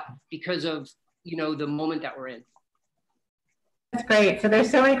thought because of, the moment that we're in. That's great. So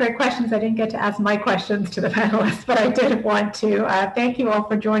there's so many great questions. I didn't get to ask my questions to the panelists, but I did want to thank you all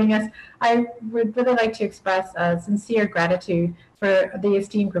for joining us. I would really like to express sincere gratitude for the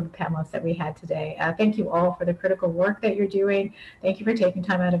esteemed group of panelists that we had today. Thank you all for the critical work that you're doing. Thank you for taking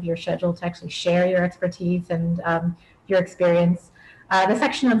time out of your schedule to actually share your expertise and your experience. The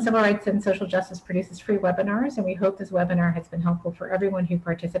section on civil rights and social justice produces free webinars, and we hope this webinar has been helpful for everyone who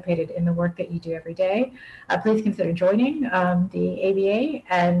participated in the work that you do every day. Please consider joining the ABA,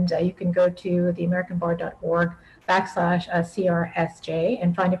 and you can go to theamericanbar.org/CRSJ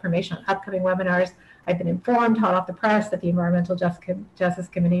and find information on upcoming webinars. I've been informed, hot off the press, that the Environmental Justice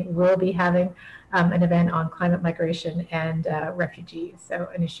Committee will be having an event on climate migration and refugees, so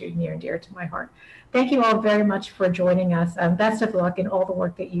an issue near and dear to my heart. Thank you all very much for joining us. Best of luck in all the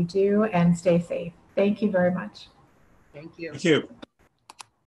work that you do, and stay safe. Thank you very much. Thank you. Thank you.